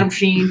love you, Adam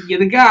Sheen. You're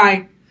the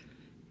guy.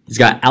 He's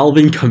got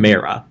Alvin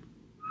Kamara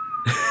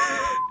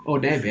Oh,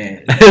 that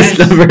bad. as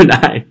number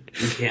 9.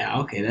 Yeah,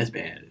 okay, that's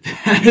bad.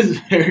 That is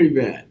very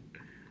bad.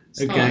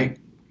 It's Okay. not.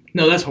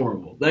 No, that's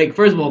horrible. Like,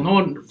 first of all, no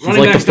one.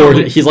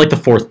 He's like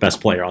the fourth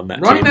best player on that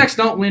Running team. backs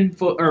don't win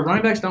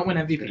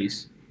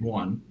MVPs.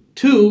 1,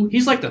 2.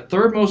 He's like the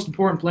third most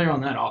important player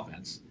on that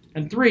offense.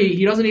 And 3,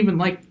 he doesn't even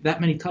like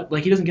that many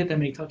he doesn't get that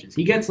many touches.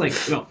 He gets like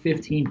about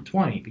 15 to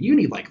 20, but you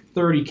need like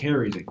 30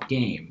 carries a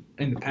game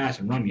in the pass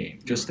and run game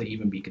just to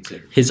even be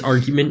considered. His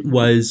argument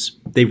was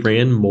they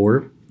ran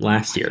more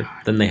last year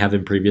than they have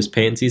in previous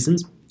pay-in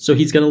seasons, so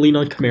he's going to lean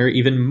on Kamara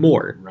even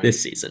more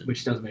this season.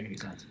 Which doesn't make any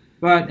sense.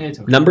 But it's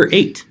okay. Number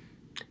 8,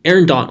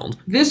 Aaron Donald.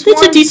 It's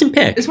a decent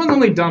pick. This one's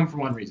only dumb for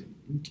one reason.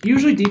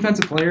 Usually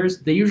defensive players,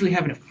 they usually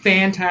have a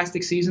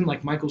fantastic season,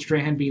 like Michael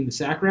Strahan being the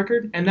sack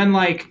record, and then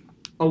like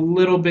a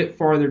little bit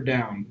farther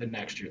down the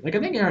next year. Like I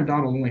think Aaron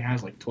Donald only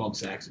has like 12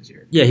 sacks this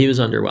year. Yeah, he was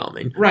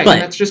underwhelming. Right, but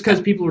and that's just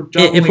because people are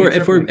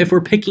if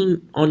we're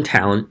picking on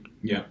talent,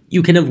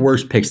 you can have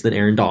worse picks than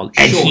Aaron Donald,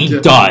 and he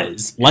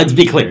does. Let's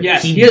be clear.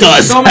 Yes, he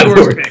does so many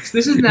worse picks.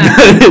 This is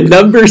not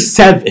number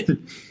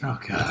 7. Oh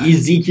god,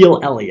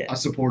 Ezekiel Elliott. I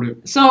support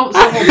it. So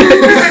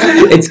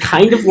it's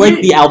kind of like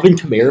the Alvin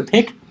Kamara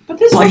pick,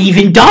 but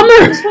even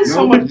dumber. This one's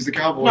so much. He's a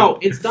cowboy. No,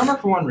 it's dumber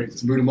for one reason.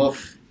 Let's boot him up.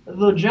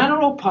 The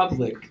general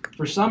public,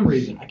 for some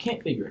reason, I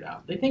can't figure it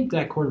out. They think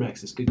Dak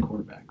quarterback's this good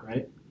quarterback,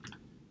 right?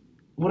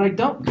 What I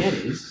don't get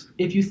is,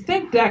 if you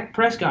think Dak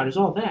Prescott is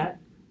all that,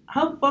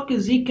 how the fuck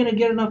is Zeke going to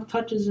get enough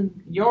touches and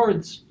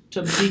yards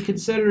to be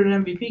considered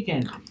an MVP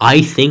candidate?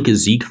 I think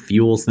Zeke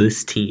fuels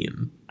this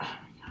team.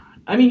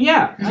 I mean,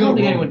 yeah, I don't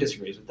think anyone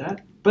disagrees with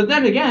that. But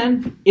then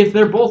again, if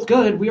they're both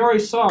good, we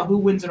already saw who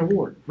wins an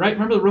award, right?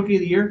 Remember the Rookie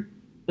of the Year?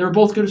 They were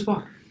both good as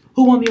fuck.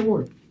 Who won the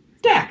award?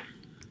 Dak.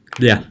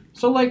 Yeah.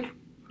 So, like,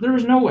 there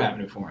was no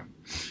avenue for him.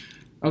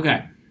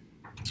 Okay.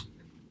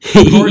 He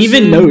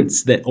even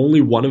notes that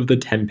only one of the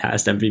 10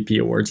 past MVP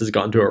awards has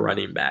gone to a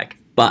running back,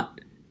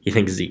 but he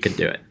thinks Zeke could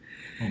do it.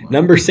 Oh, wow.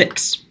 Number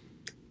 6,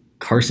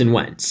 Carson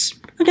Wentz.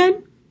 Okay.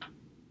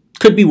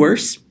 Could be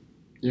worse.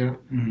 Yeah.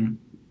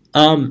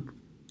 Mm-hmm.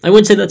 I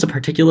wouldn't say that's a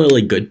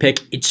particularly good pick.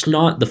 It's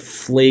not the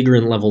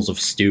flagrant levels of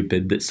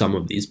stupid that some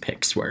of these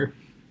picks were.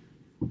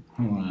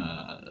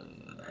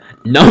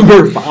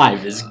 Number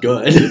 5 is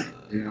good.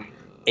 Yeah.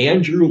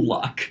 Andrew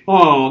Luck.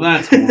 Oh,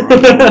 that's horrible.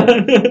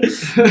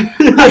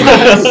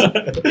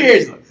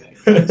 Here's the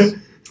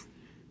thing.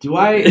 Do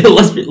I...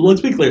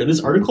 Let's be clear.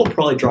 This article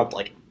probably dropped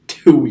like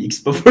 2 weeks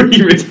before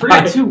he retired.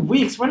 Forget 2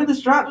 weeks. When did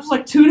this drop? It was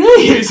like 2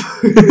 days.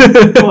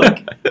 Look,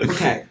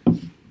 okay.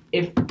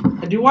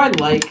 Do I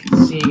like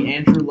seeing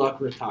Andrew Luck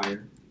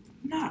retire?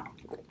 No,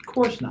 of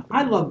course not.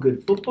 I love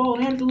good football,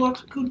 and Andrew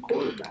Luck's a good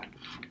quarterback.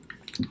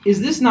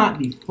 Is this not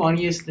the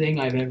funniest thing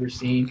I've ever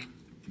seen?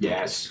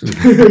 Yes.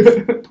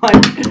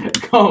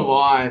 Like, come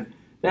on.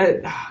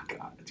 God,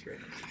 that's great.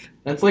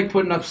 That's like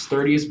putting up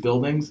sturdiest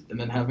buildings and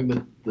then having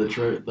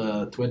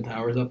the Twin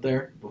Towers up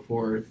there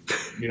before,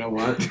 you know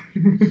what?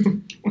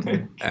 All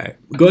right,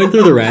 going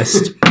through the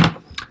rest.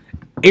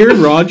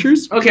 Aaron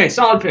Rodgers. Okay,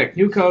 solid pick.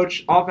 New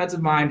coach,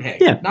 offensive mind. Hey,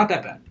 not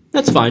that bad.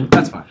 That's fine.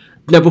 That's fine.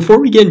 Now, before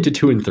we get into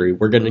 2 and 3,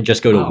 we're going to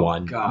just go to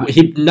 1. God.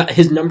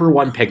 His number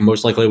 1 pick,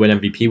 most likely win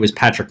MVP, was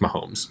Patrick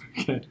Mahomes,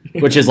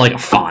 which is like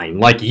fine.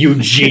 Like, you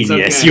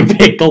genius. Okay. You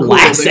picked the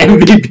last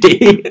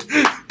MVP.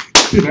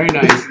 Very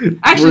nice.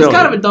 Actually, it's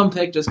kind of a dumb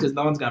pick just because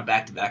no one's gone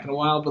back-to-back in a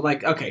while. But,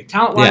 like, okay,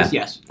 talent-wise,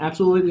 yes.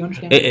 Absolutely,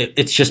 understand.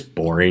 It's just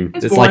boring.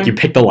 It's boring. like you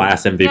pick the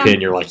last MVP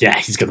and you're like, yeah,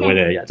 he's going to win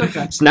it again.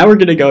 Okay. So now we're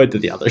going to go into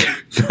the other.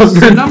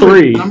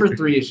 Number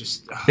 3 is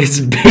just... It's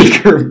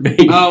Baker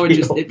Mayfield. Oh,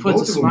 it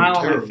puts a smile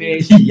on my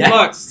face.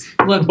 Yes.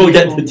 Look, we'll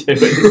get to 2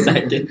 in a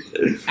second.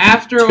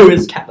 2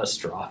 is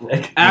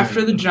catastrophic.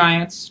 After the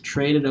Giants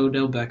traded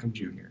Odell Beckham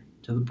Jr.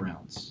 to the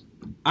Browns,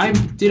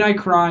 did I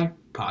cry?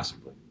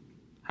 Possibly.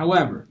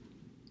 However...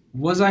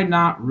 was I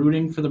not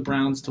rooting for the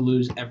Browns to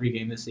lose every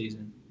game this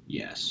season?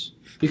 Yes.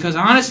 Because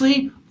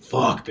honestly,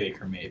 fuck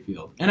Baker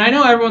Mayfield. And I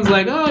know everyone's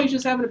like, oh, he's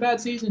just having a bad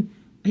season.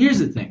 Here's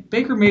the thing.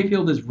 Baker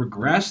Mayfield has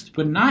regressed,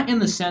 but not in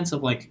the sense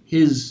of like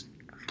his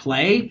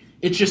play.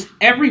 It's just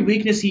every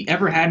weakness he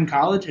ever had in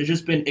college has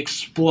just been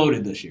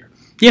exploded this year.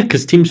 Yeah,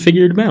 because teams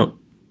figured him out.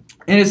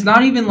 And it's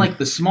not even like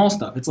the small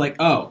stuff. It's like,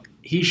 oh,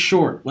 he's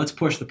short. Let's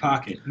push the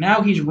pocket.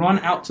 Now he's run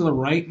out to the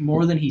right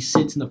more than he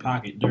sits in the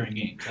pocket during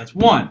games. That's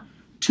 1.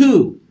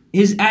 2,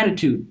 his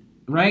attitude,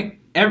 right?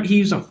 He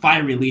was a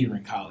fiery leader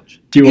in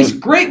college. It's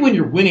great when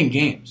you're winning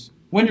games.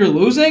 When you're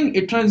losing,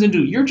 it turns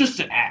into you're just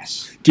an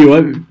ass. Do you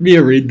want me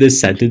to read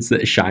this sentence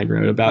that Shine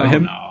wrote about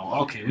him? No.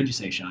 Okay, what'd you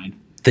say, Shine?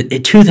 The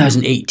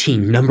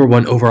 2018 number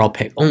 1 overall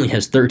pick only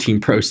has 13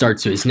 pro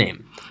starts to his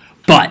name.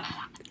 But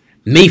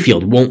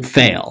Mayfield won't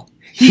fail.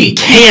 He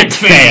can't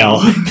fail.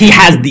 He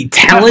has the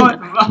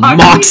talent,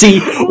 moxie,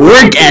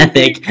 work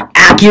ethic,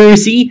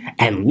 accuracy,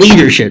 and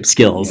leadership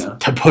skills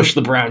to push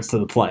the Browns to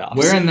the playoffs.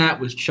 Wearing that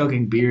was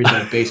chugging beers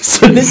at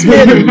baseball. So this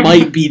man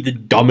might be the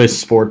dumbest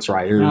sports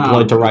writer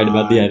to write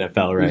about the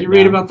NFL right now. Did you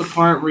read about the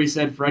part where he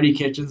said Freddie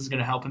Kitchens is going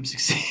to help him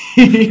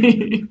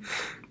succeed?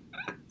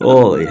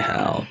 Holy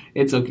hell.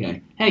 It's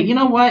okay. Hey, you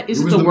know what?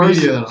 Is it the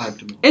worst?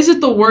 Is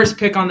it the worst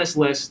pick on this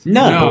list?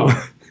 No.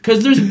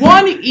 Because there's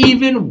one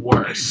even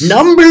worse.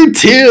 Number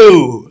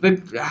 2.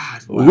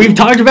 We've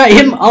talked about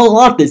him a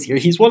lot this year.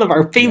 He's one of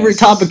our favorite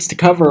topics to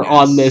cover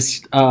on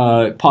this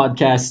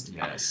podcast.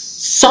 Yes.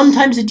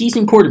 Sometimes a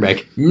decent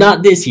quarterback,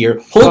 not this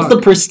year, holds the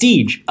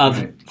prestige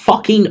of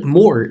fucking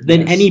more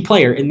than any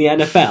player in the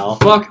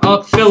NFL. Fuck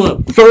up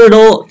Phillip.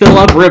 Fertile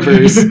Phillip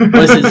Rivers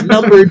was his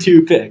number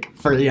 2 pick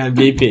for the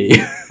MVP.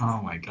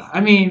 Oh my god.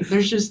 I mean,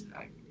 there's just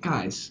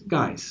guys.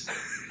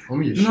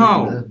 Homie, you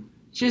No.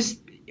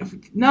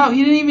 No,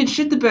 he didn't even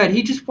shit the bed.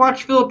 He just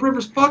watched Phillip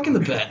Rivers fucking the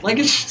bed. Like,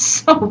 it's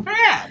just so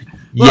bad.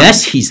 Look,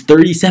 Yes, he's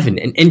 37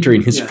 and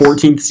entering his Yes.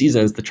 14th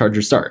season as the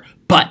Chargers starter,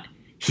 but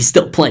he's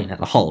still playing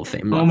at a Hall of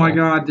Fame level. oh my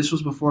god, this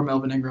was before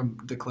Melvin Ingram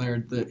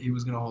declared that he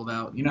was going to hold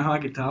out. You know how I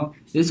could tell?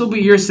 This will be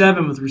year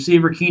 7 with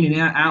receiver Keenan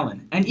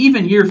Allen, and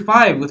even year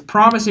 5 with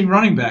promising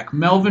running back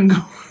Melvin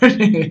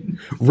Gordon.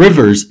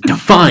 Rivers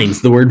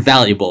defines the word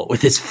valuable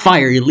with his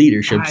fiery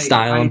leadership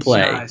style and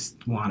play. I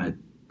just want to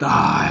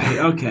die.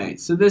 Okay,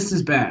 so this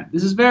is bad.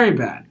 This is very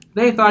bad.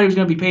 They thought he was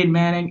going to be Peyton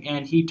Manning,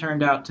 and he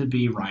turned out to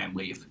be Ryan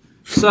Leaf.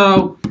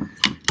 So,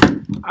 all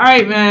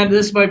right, man,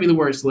 this might be the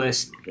worst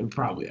list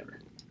probably ever.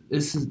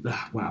 This is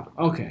wow.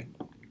 Okay,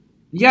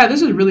 yeah,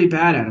 this is really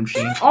bad, Adam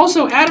Sheen.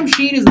 Also, Adam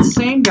Sheen is the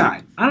same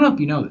guy. I don't know if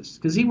you know this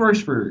because he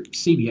works for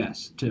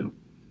CBS too.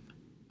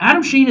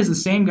 Adam Sheen is the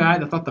same guy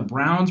that thought the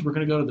Browns were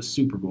going to go to the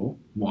Super Bowl.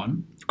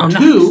 1, Oh, no.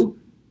 2.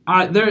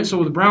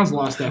 So the Browns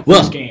lost that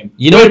first game.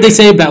 You know what they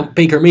say about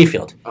Baker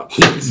Mayfield?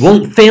 He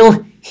won't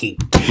fail. He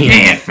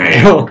can't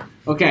fail.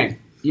 Okay,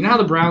 you know how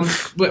the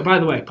Browns. By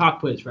the way, pop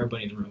quiz for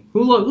everybody in the room.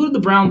 Who did the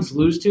Browns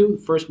lose to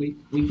first week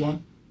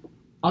 1?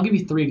 I'll give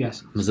you 3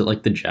 guesses. Was it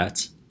like the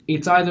Jets?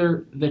 It's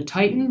either the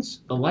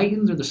Titans, the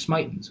Lightens, or the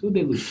Smitans. Who'd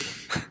they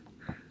lose to?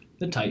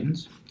 The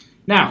Titans.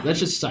 Now, that's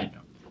just a side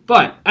note.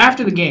 But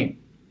after the game,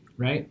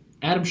 right,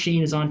 Adam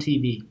Sheen is on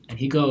TV, and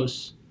he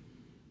goes,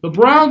 "The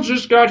Browns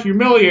just got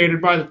humiliated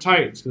by the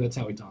Titans," because that's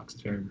how he talks.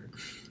 It's very weird.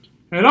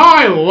 And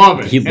I love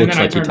it. He and looks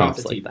then like I he turned off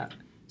talks the like TV. that.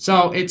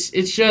 So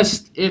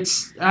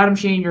it's Adam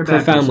Sheen. You're a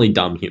bad Profoundly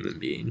dumb human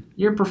being. person.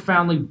 You're a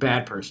profoundly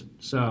bad person.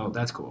 So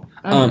that's cool.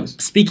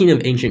 Anyways. Speaking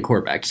of ancient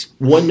quarterbacks,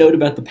 one note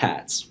about the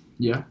Pats.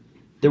 Yeah.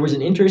 There was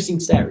an interesting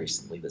stat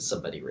recently that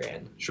somebody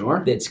ran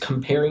Sure. that's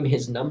comparing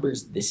his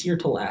numbers this year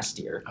to last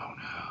year. Oh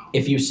no.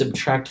 If you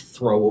subtract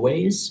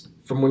throwaways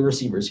from when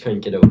receivers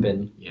couldn't get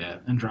open Yeah.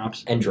 And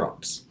drops. and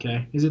drops,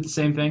 Okay. Is it the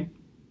same thing?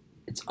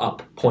 it's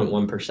up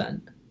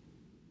 0.1%.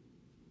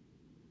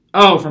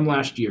 Oh, from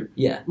last year.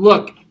 Yeah.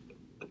 Look,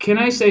 can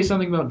I say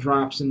something about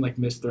drops and like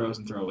missed throws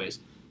and throwaways?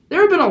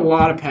 There have been a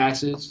lot of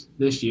passes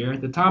this year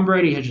that Tom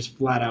Brady has just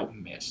flat out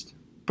missed.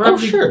 Oh,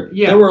 sure.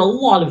 Yeah. There were a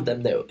lot of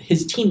them, though.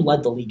 His team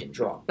led the league in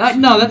drops.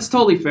 No, that's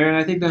totally fair, and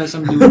I think that has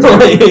something to do with Tom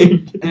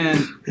Brady.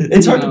 And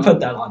It's hard you to know, put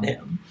that on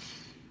him.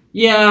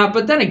 Yeah,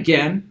 but then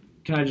again,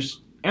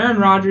 Aaron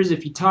Rodgers,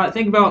 if you take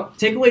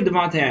away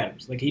Devontae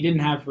Adams, like he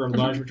didn't have for a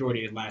large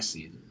majority of last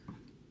season.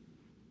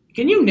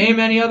 Can you name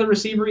any other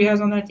receiver he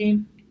has on that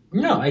team?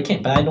 No, I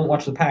can't, but I don't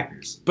watch the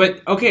Packers.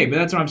 But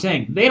that's what I'm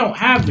saying. They don't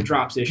have the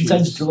drops issues.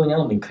 Besides Julian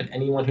Edelman, could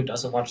anyone who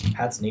doesn't watch the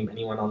Pats name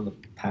anyone on the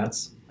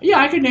Pats? Yeah,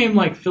 I could name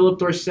like Philip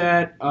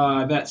Dorsett,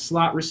 that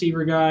slot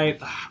receiver guy.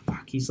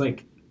 He's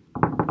like.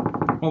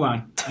 Hold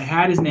on, I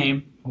had his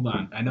name. Hold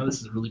on, I know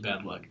this is a really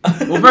bad look.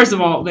 Well, first of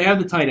all, they have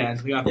the tight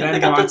ends. They got Yeah, Ben they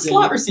got Watson. that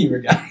slot receiver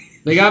guy.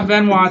 They got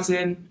Ben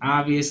Watson,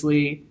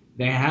 obviously.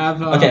 They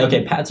have.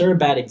 Okay, Pats are a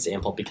bad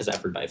example because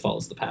everybody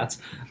follows the Pats.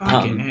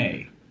 Fucking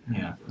hey.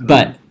 Yeah.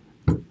 But,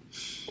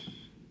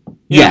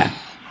 yeah,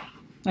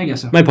 I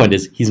guess so. my point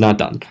is he's not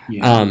done.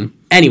 Yeah.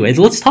 Anyways,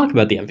 let's talk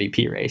about the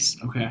MVP race.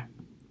 Okay.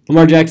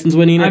 Lamar Jackson's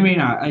winning it. I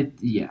mean,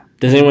 yeah.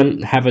 Does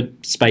anyone have a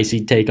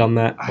spicy take on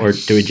that, or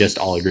do we just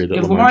all agree that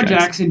If Lamar Lamar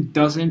Jackson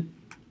doesn't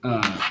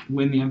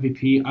win the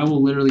MVP, I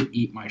will literally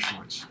eat my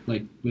shorts.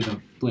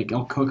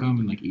 I'll cook them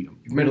and eat them.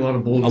 You've made a lot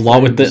of bold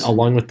along with claims.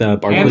 the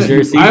Barkley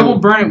jersey? I will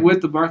burn it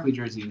with the Barkley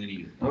jersey and then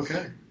eat it.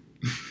 Okay.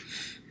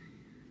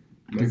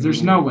 'Cause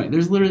there's no way.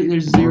 There's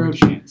zero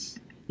chance.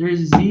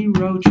 There's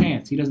 0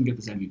 chance he doesn't get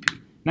this MVP.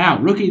 Now,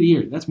 Rookie of the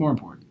Year. That's more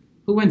important.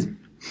 Who wins it?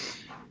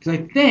 Because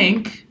I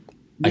think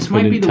this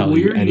might be the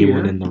weird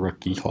anyone year. in the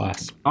rookie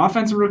class.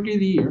 Offensive Rookie of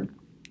the Year.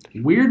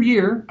 Weird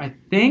year. I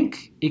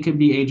think it could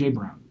be A.J.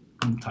 Brown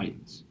from the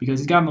Titans. Because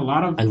he's gotten a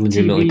lot of I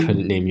legitimately TV.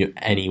 couldn't name you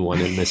anyone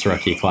in this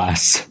rookie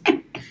class.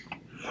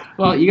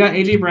 Well, you got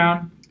A.J.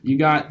 Brown. You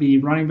got the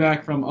running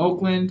back from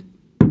Oakland,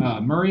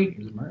 Murray.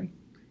 Is it Murray?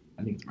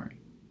 I think it's Murray.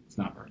 It's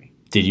not Murray.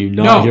 Did you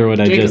not hear what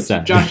I just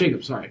said? Josh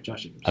Jacobs. Sorry,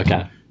 Josh Jacobs.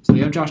 Okay. So they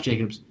have Josh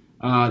Jacobs.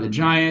 The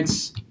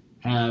Giants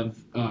have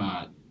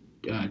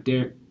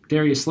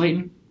Darius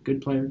Slayton.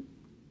 Good player.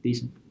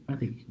 Decent. I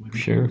think he can win.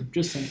 Sure.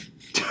 Just saying.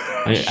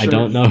 I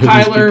don't know who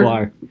Kyler, these people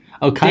are.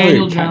 Oh,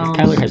 Daniel Kyler. Jones.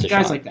 Kyler has a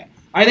guys shot. like that.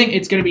 I think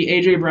it's going to be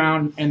A.J.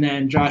 Brown and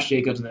then Josh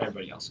Jacobs and then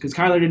everybody else. Because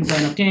Kyler didn't play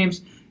enough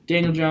games.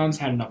 Daniel Jones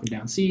had an up and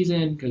down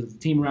season because the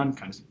team around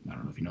kind of, I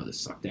don't know if you know this,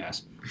 sucked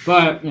ass.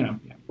 But, yeah.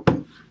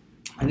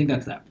 I think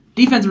that's that.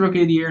 Defensive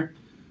Rookie of the Year.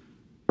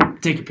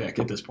 Take your pick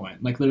at this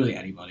point. Literally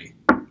anybody.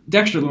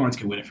 Dexter Lawrence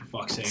could win it for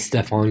fuck's sake.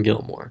 Stephon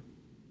Gilmore.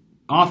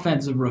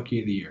 Offensive Rookie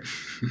of the Year.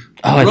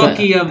 Oh, Defensive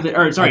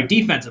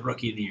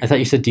Rookie of the Year. I thought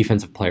you said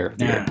Defensive Player of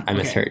the Year. I okay.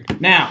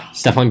 misheard. Now.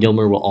 Stephon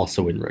Gilmore will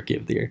also win Rookie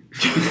of the Year.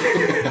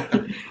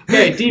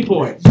 Okay,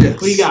 D-Point. Yes.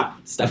 Who you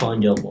got?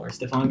 Stephon Gilmore.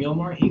 Stephon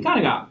Gilmore. He kind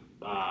of got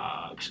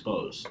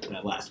exposed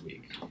that last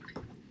week,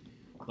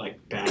 like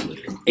badly.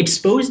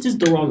 Exposed is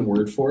the wrong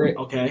word for it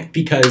Okay,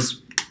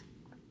 because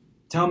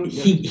tell me.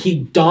 he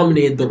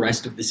dominated the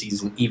rest of the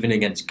season, even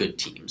against good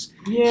teams.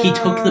 Yeah, He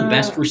took the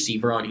best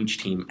receiver on each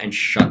team and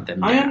shut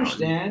them down. I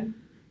understand,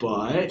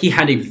 but He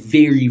had a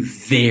very,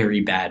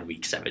 very bad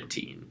week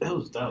 17. that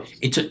was.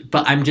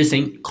 But I'm just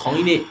saying,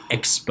 calling it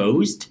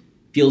exposed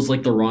feels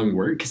like the wrong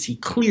word because he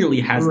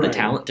clearly has the Right.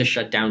 talent to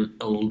shut down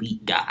elite You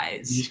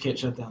guys. just can't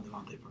shut down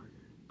Devontae Parker.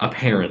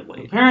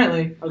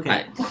 Apparently.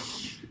 Okay.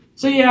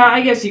 So yeah,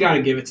 I guess you got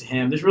to give it to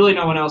him. There's really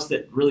no one else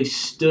that really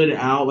stood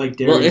out like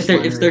Darius.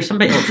 Well, if there's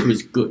somebody else who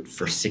is good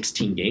for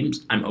 16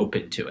 games, I'm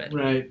open to it.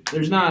 right,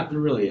 there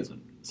really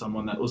isn't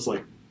someone that was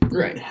like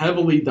Right.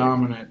 heavily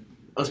dominant,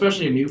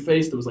 especially a new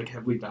face that was like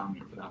heavily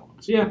dominant for that long.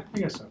 So yeah, I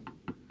guess so.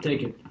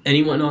 Take it.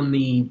 Anyone on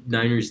the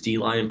Niners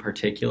D-line in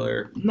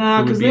particular? Nah,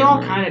 Who would because be they in all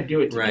there? kind of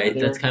do it together. Right,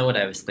 that's kind of what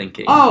I was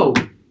thinking. Oh,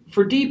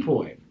 for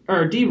D-Roy,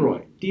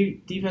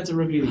 defensive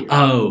rookie of the year.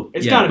 Oh,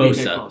 It's yeah, got to be Nick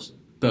Bosa. Bosa.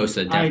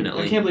 Bosa,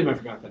 definitely. I can't believe I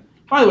forgot that.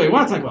 By the way, I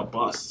want to talk about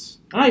busts.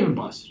 Not even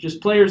busts, just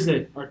players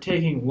that are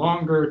taking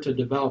longer to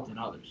develop than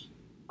others.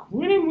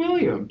 Quinnen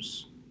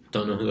Williams,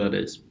 Don't know who that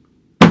is.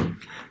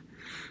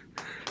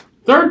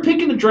 third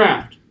pick in the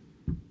draft.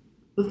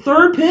 The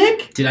third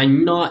pick? Did I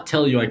not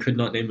tell you I could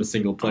not name a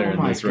single player Oh in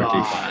my this rookie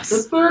God. class? The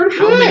third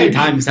How pick. many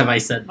times have I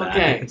said that?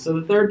 Okay, so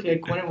the third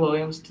pick, Quinnen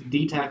Williams, to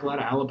D tackle out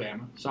of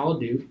Alabama.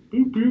 Solid dude.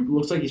 Boop, boop.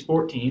 Looks like he's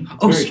 14. It's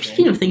Oh, very speaking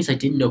strange. of things I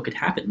didn't know could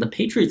happen, the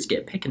Patriots get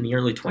a pick in the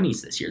early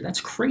 20s this year.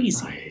 That's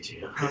crazy. I hate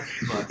you. Okay,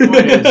 but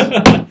point is,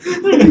 I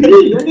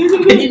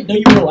didn't know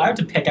you were allowed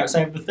to pick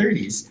outside of the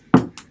 30s.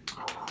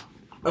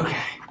 okay.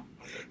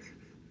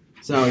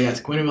 So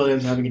yes, Quinnen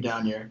Williams having a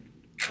down year,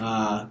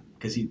 because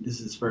this is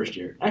his first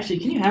year. Actually,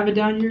 can you have a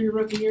down year your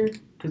rookie year?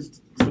 Because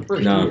it's the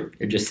first No, year.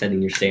 you're just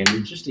setting your It's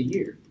standards. just a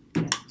year.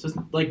 Yeah. So it's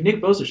like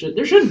Nick Bosa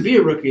there shouldn't be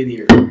a rookie of the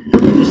year.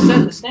 They're just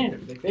setting the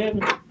standard. Like they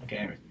haven't. Okay.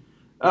 Anyways.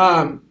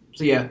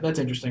 So yeah, that's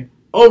interesting.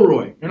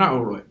 O'Roy, you're not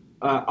O'Roy.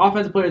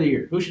 Offensive player of the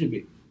year. Who should it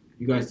be?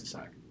 You guys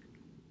decide.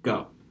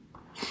 Go.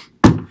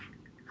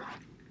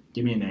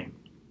 Give me a name.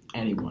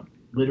 Anyone.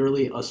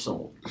 Literally a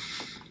soul.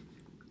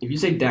 If you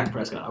say Dak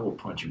Prescott, I will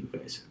punch you in the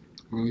face.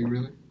 Will you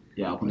really?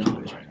 Yeah, I'll punch you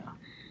in the face right now.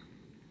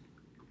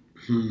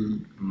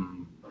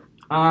 Hmm.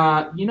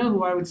 You know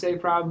who I would say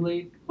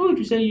probably? What would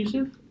you say,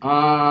 Yusuf?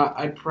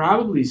 I'd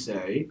probably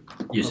say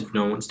Yusuf,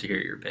 no one wants to hear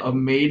your bit. a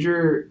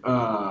major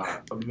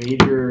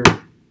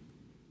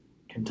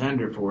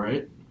contender for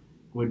it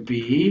would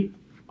be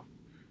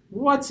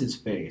what's his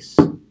face?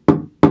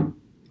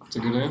 That's a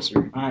good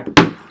answer.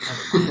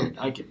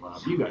 I give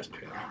up. You guys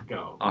pick.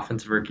 Go.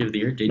 Offensive Rookie of the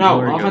Year? Did you No,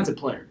 already go? offensive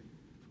player.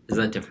 Is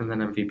that different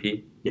than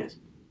MVP? Yes.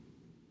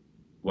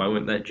 Why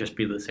wouldn't that just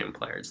be the same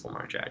player as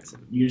Lamar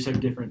Jackson? You just have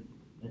different.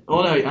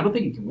 Oh no, I don't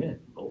think you can win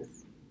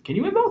both. Can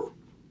you win both?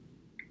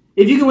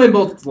 If you can win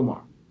both, it's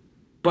Lamar.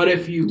 But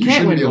if you You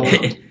can't win shouldn't be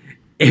both, able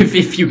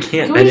If you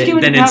can't, Can we just give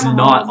it then to it's Pat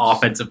not Mahomes?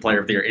 Offensive Player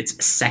of the Year.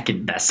 It's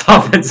second best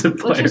offensive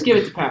player. let's just give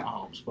it to Pat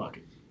Mahomes. Fuck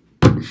it.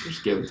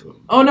 Just give it to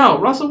him. Oh no,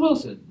 Russell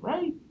Wilson,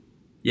 right?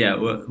 Yeah,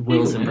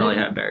 Wilson win probably it.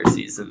 had a better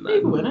season He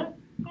can than. win it.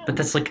 But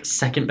that's like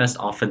second best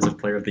offensive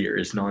player of the year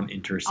is not an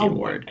interesting Oh,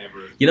 award.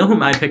 whatever. You know who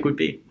my pick would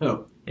be?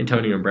 Who?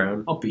 Antonio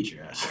Brown. I'll beat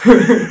your ass.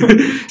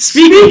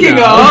 Speaking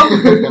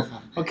of,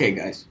 okay,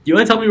 guys. you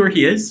want to tell me where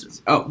he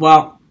is? Oh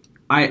well,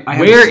 I have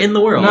Where in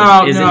the world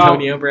no, is no.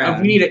 Antonio Brown?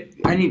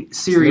 I need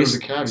serious There's a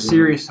category.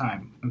 serious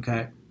time.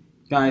 Okay,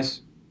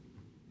 guys.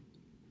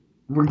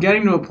 We're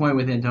getting to a point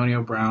with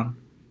Antonio Brown.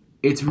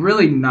 It's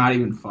really not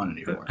even fun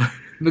anymore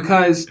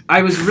because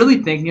I was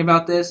really thinking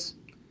about this.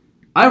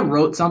 I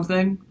wrote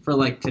something for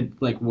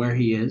where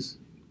he is,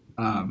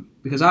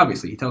 because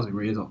obviously he tells me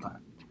where he is all the time.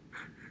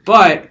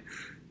 But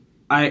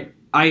I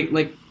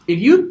like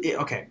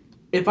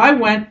if I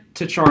went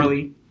to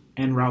Charlie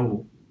and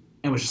Raul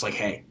and was just like,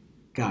 hey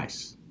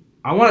guys,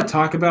 I want to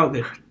talk about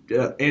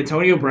that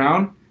Antonio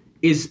Brown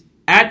is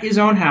at his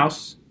own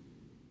house,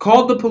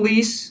 called the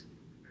police,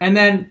 and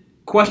then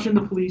questioned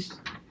the police.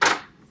 Hi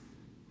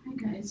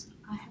guys,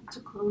 I have to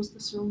close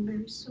this room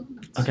very soon.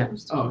 It's Okay.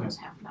 supposed to Oh, okay. close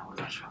half an hour.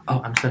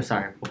 Oh, I'm so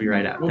sorry. We'll be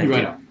right out. We'll be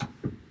Thank right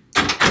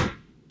you. out.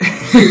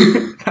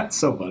 That's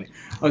so funny.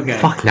 Okay.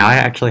 Fuck, now I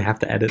actually have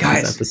to edit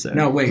Guys, this episode.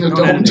 no, wait. No, Don't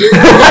don't edit do it.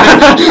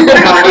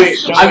 it. No,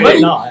 wait. I might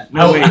not.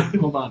 No, wait.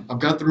 Hold on. I've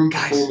got the room for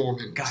Guys, 4 more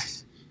minutes.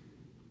 Guys,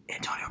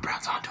 Antonio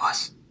Brown's on to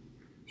us.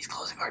 He's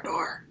closing our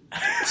door.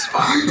 It's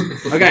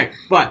fucked. Okay,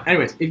 but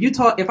anyways,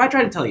 if I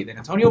try to tell you that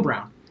Antonio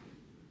Brown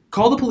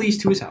called the police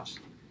to his house,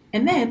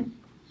 and then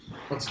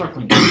let's start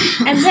cleaning.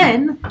 And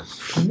then,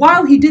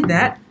 while he did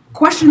that,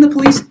 questioned the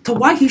police to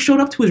why he showed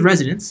up to his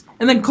residence,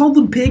 and then called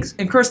them pigs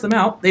and cursed them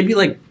out, they'd be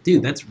like,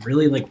 dude, that's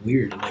really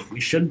weird, and we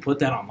shouldn't put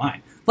that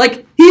online.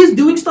 He is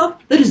doing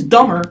stuff that is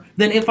dumber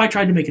than if I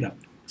tried to make it up.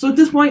 So at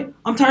this point,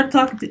 I'm tired of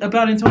talking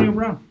about Antonio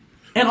Brown.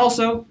 And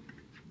also,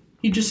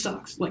 he just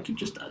sucks, like he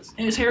just does.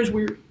 And his hair is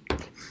weird.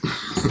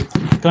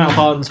 Can I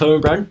follow Antonio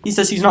Brown? He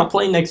says he's not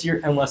playing next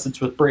year unless it's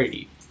with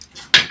Brady.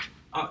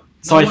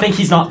 So No I one- think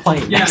he's not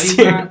playing Yeah, next he's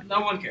year. not, no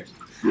one cares.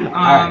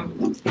 Alright.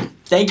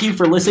 Thank you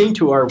for listening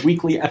to our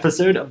weekly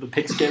episode of the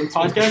Pigskin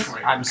Podcast.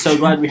 I'm so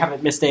glad we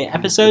haven't missed any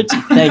episodes.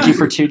 Thank you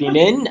for tuning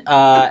in,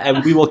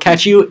 and we will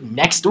catch you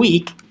next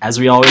week, as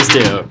we always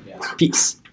do. Peace.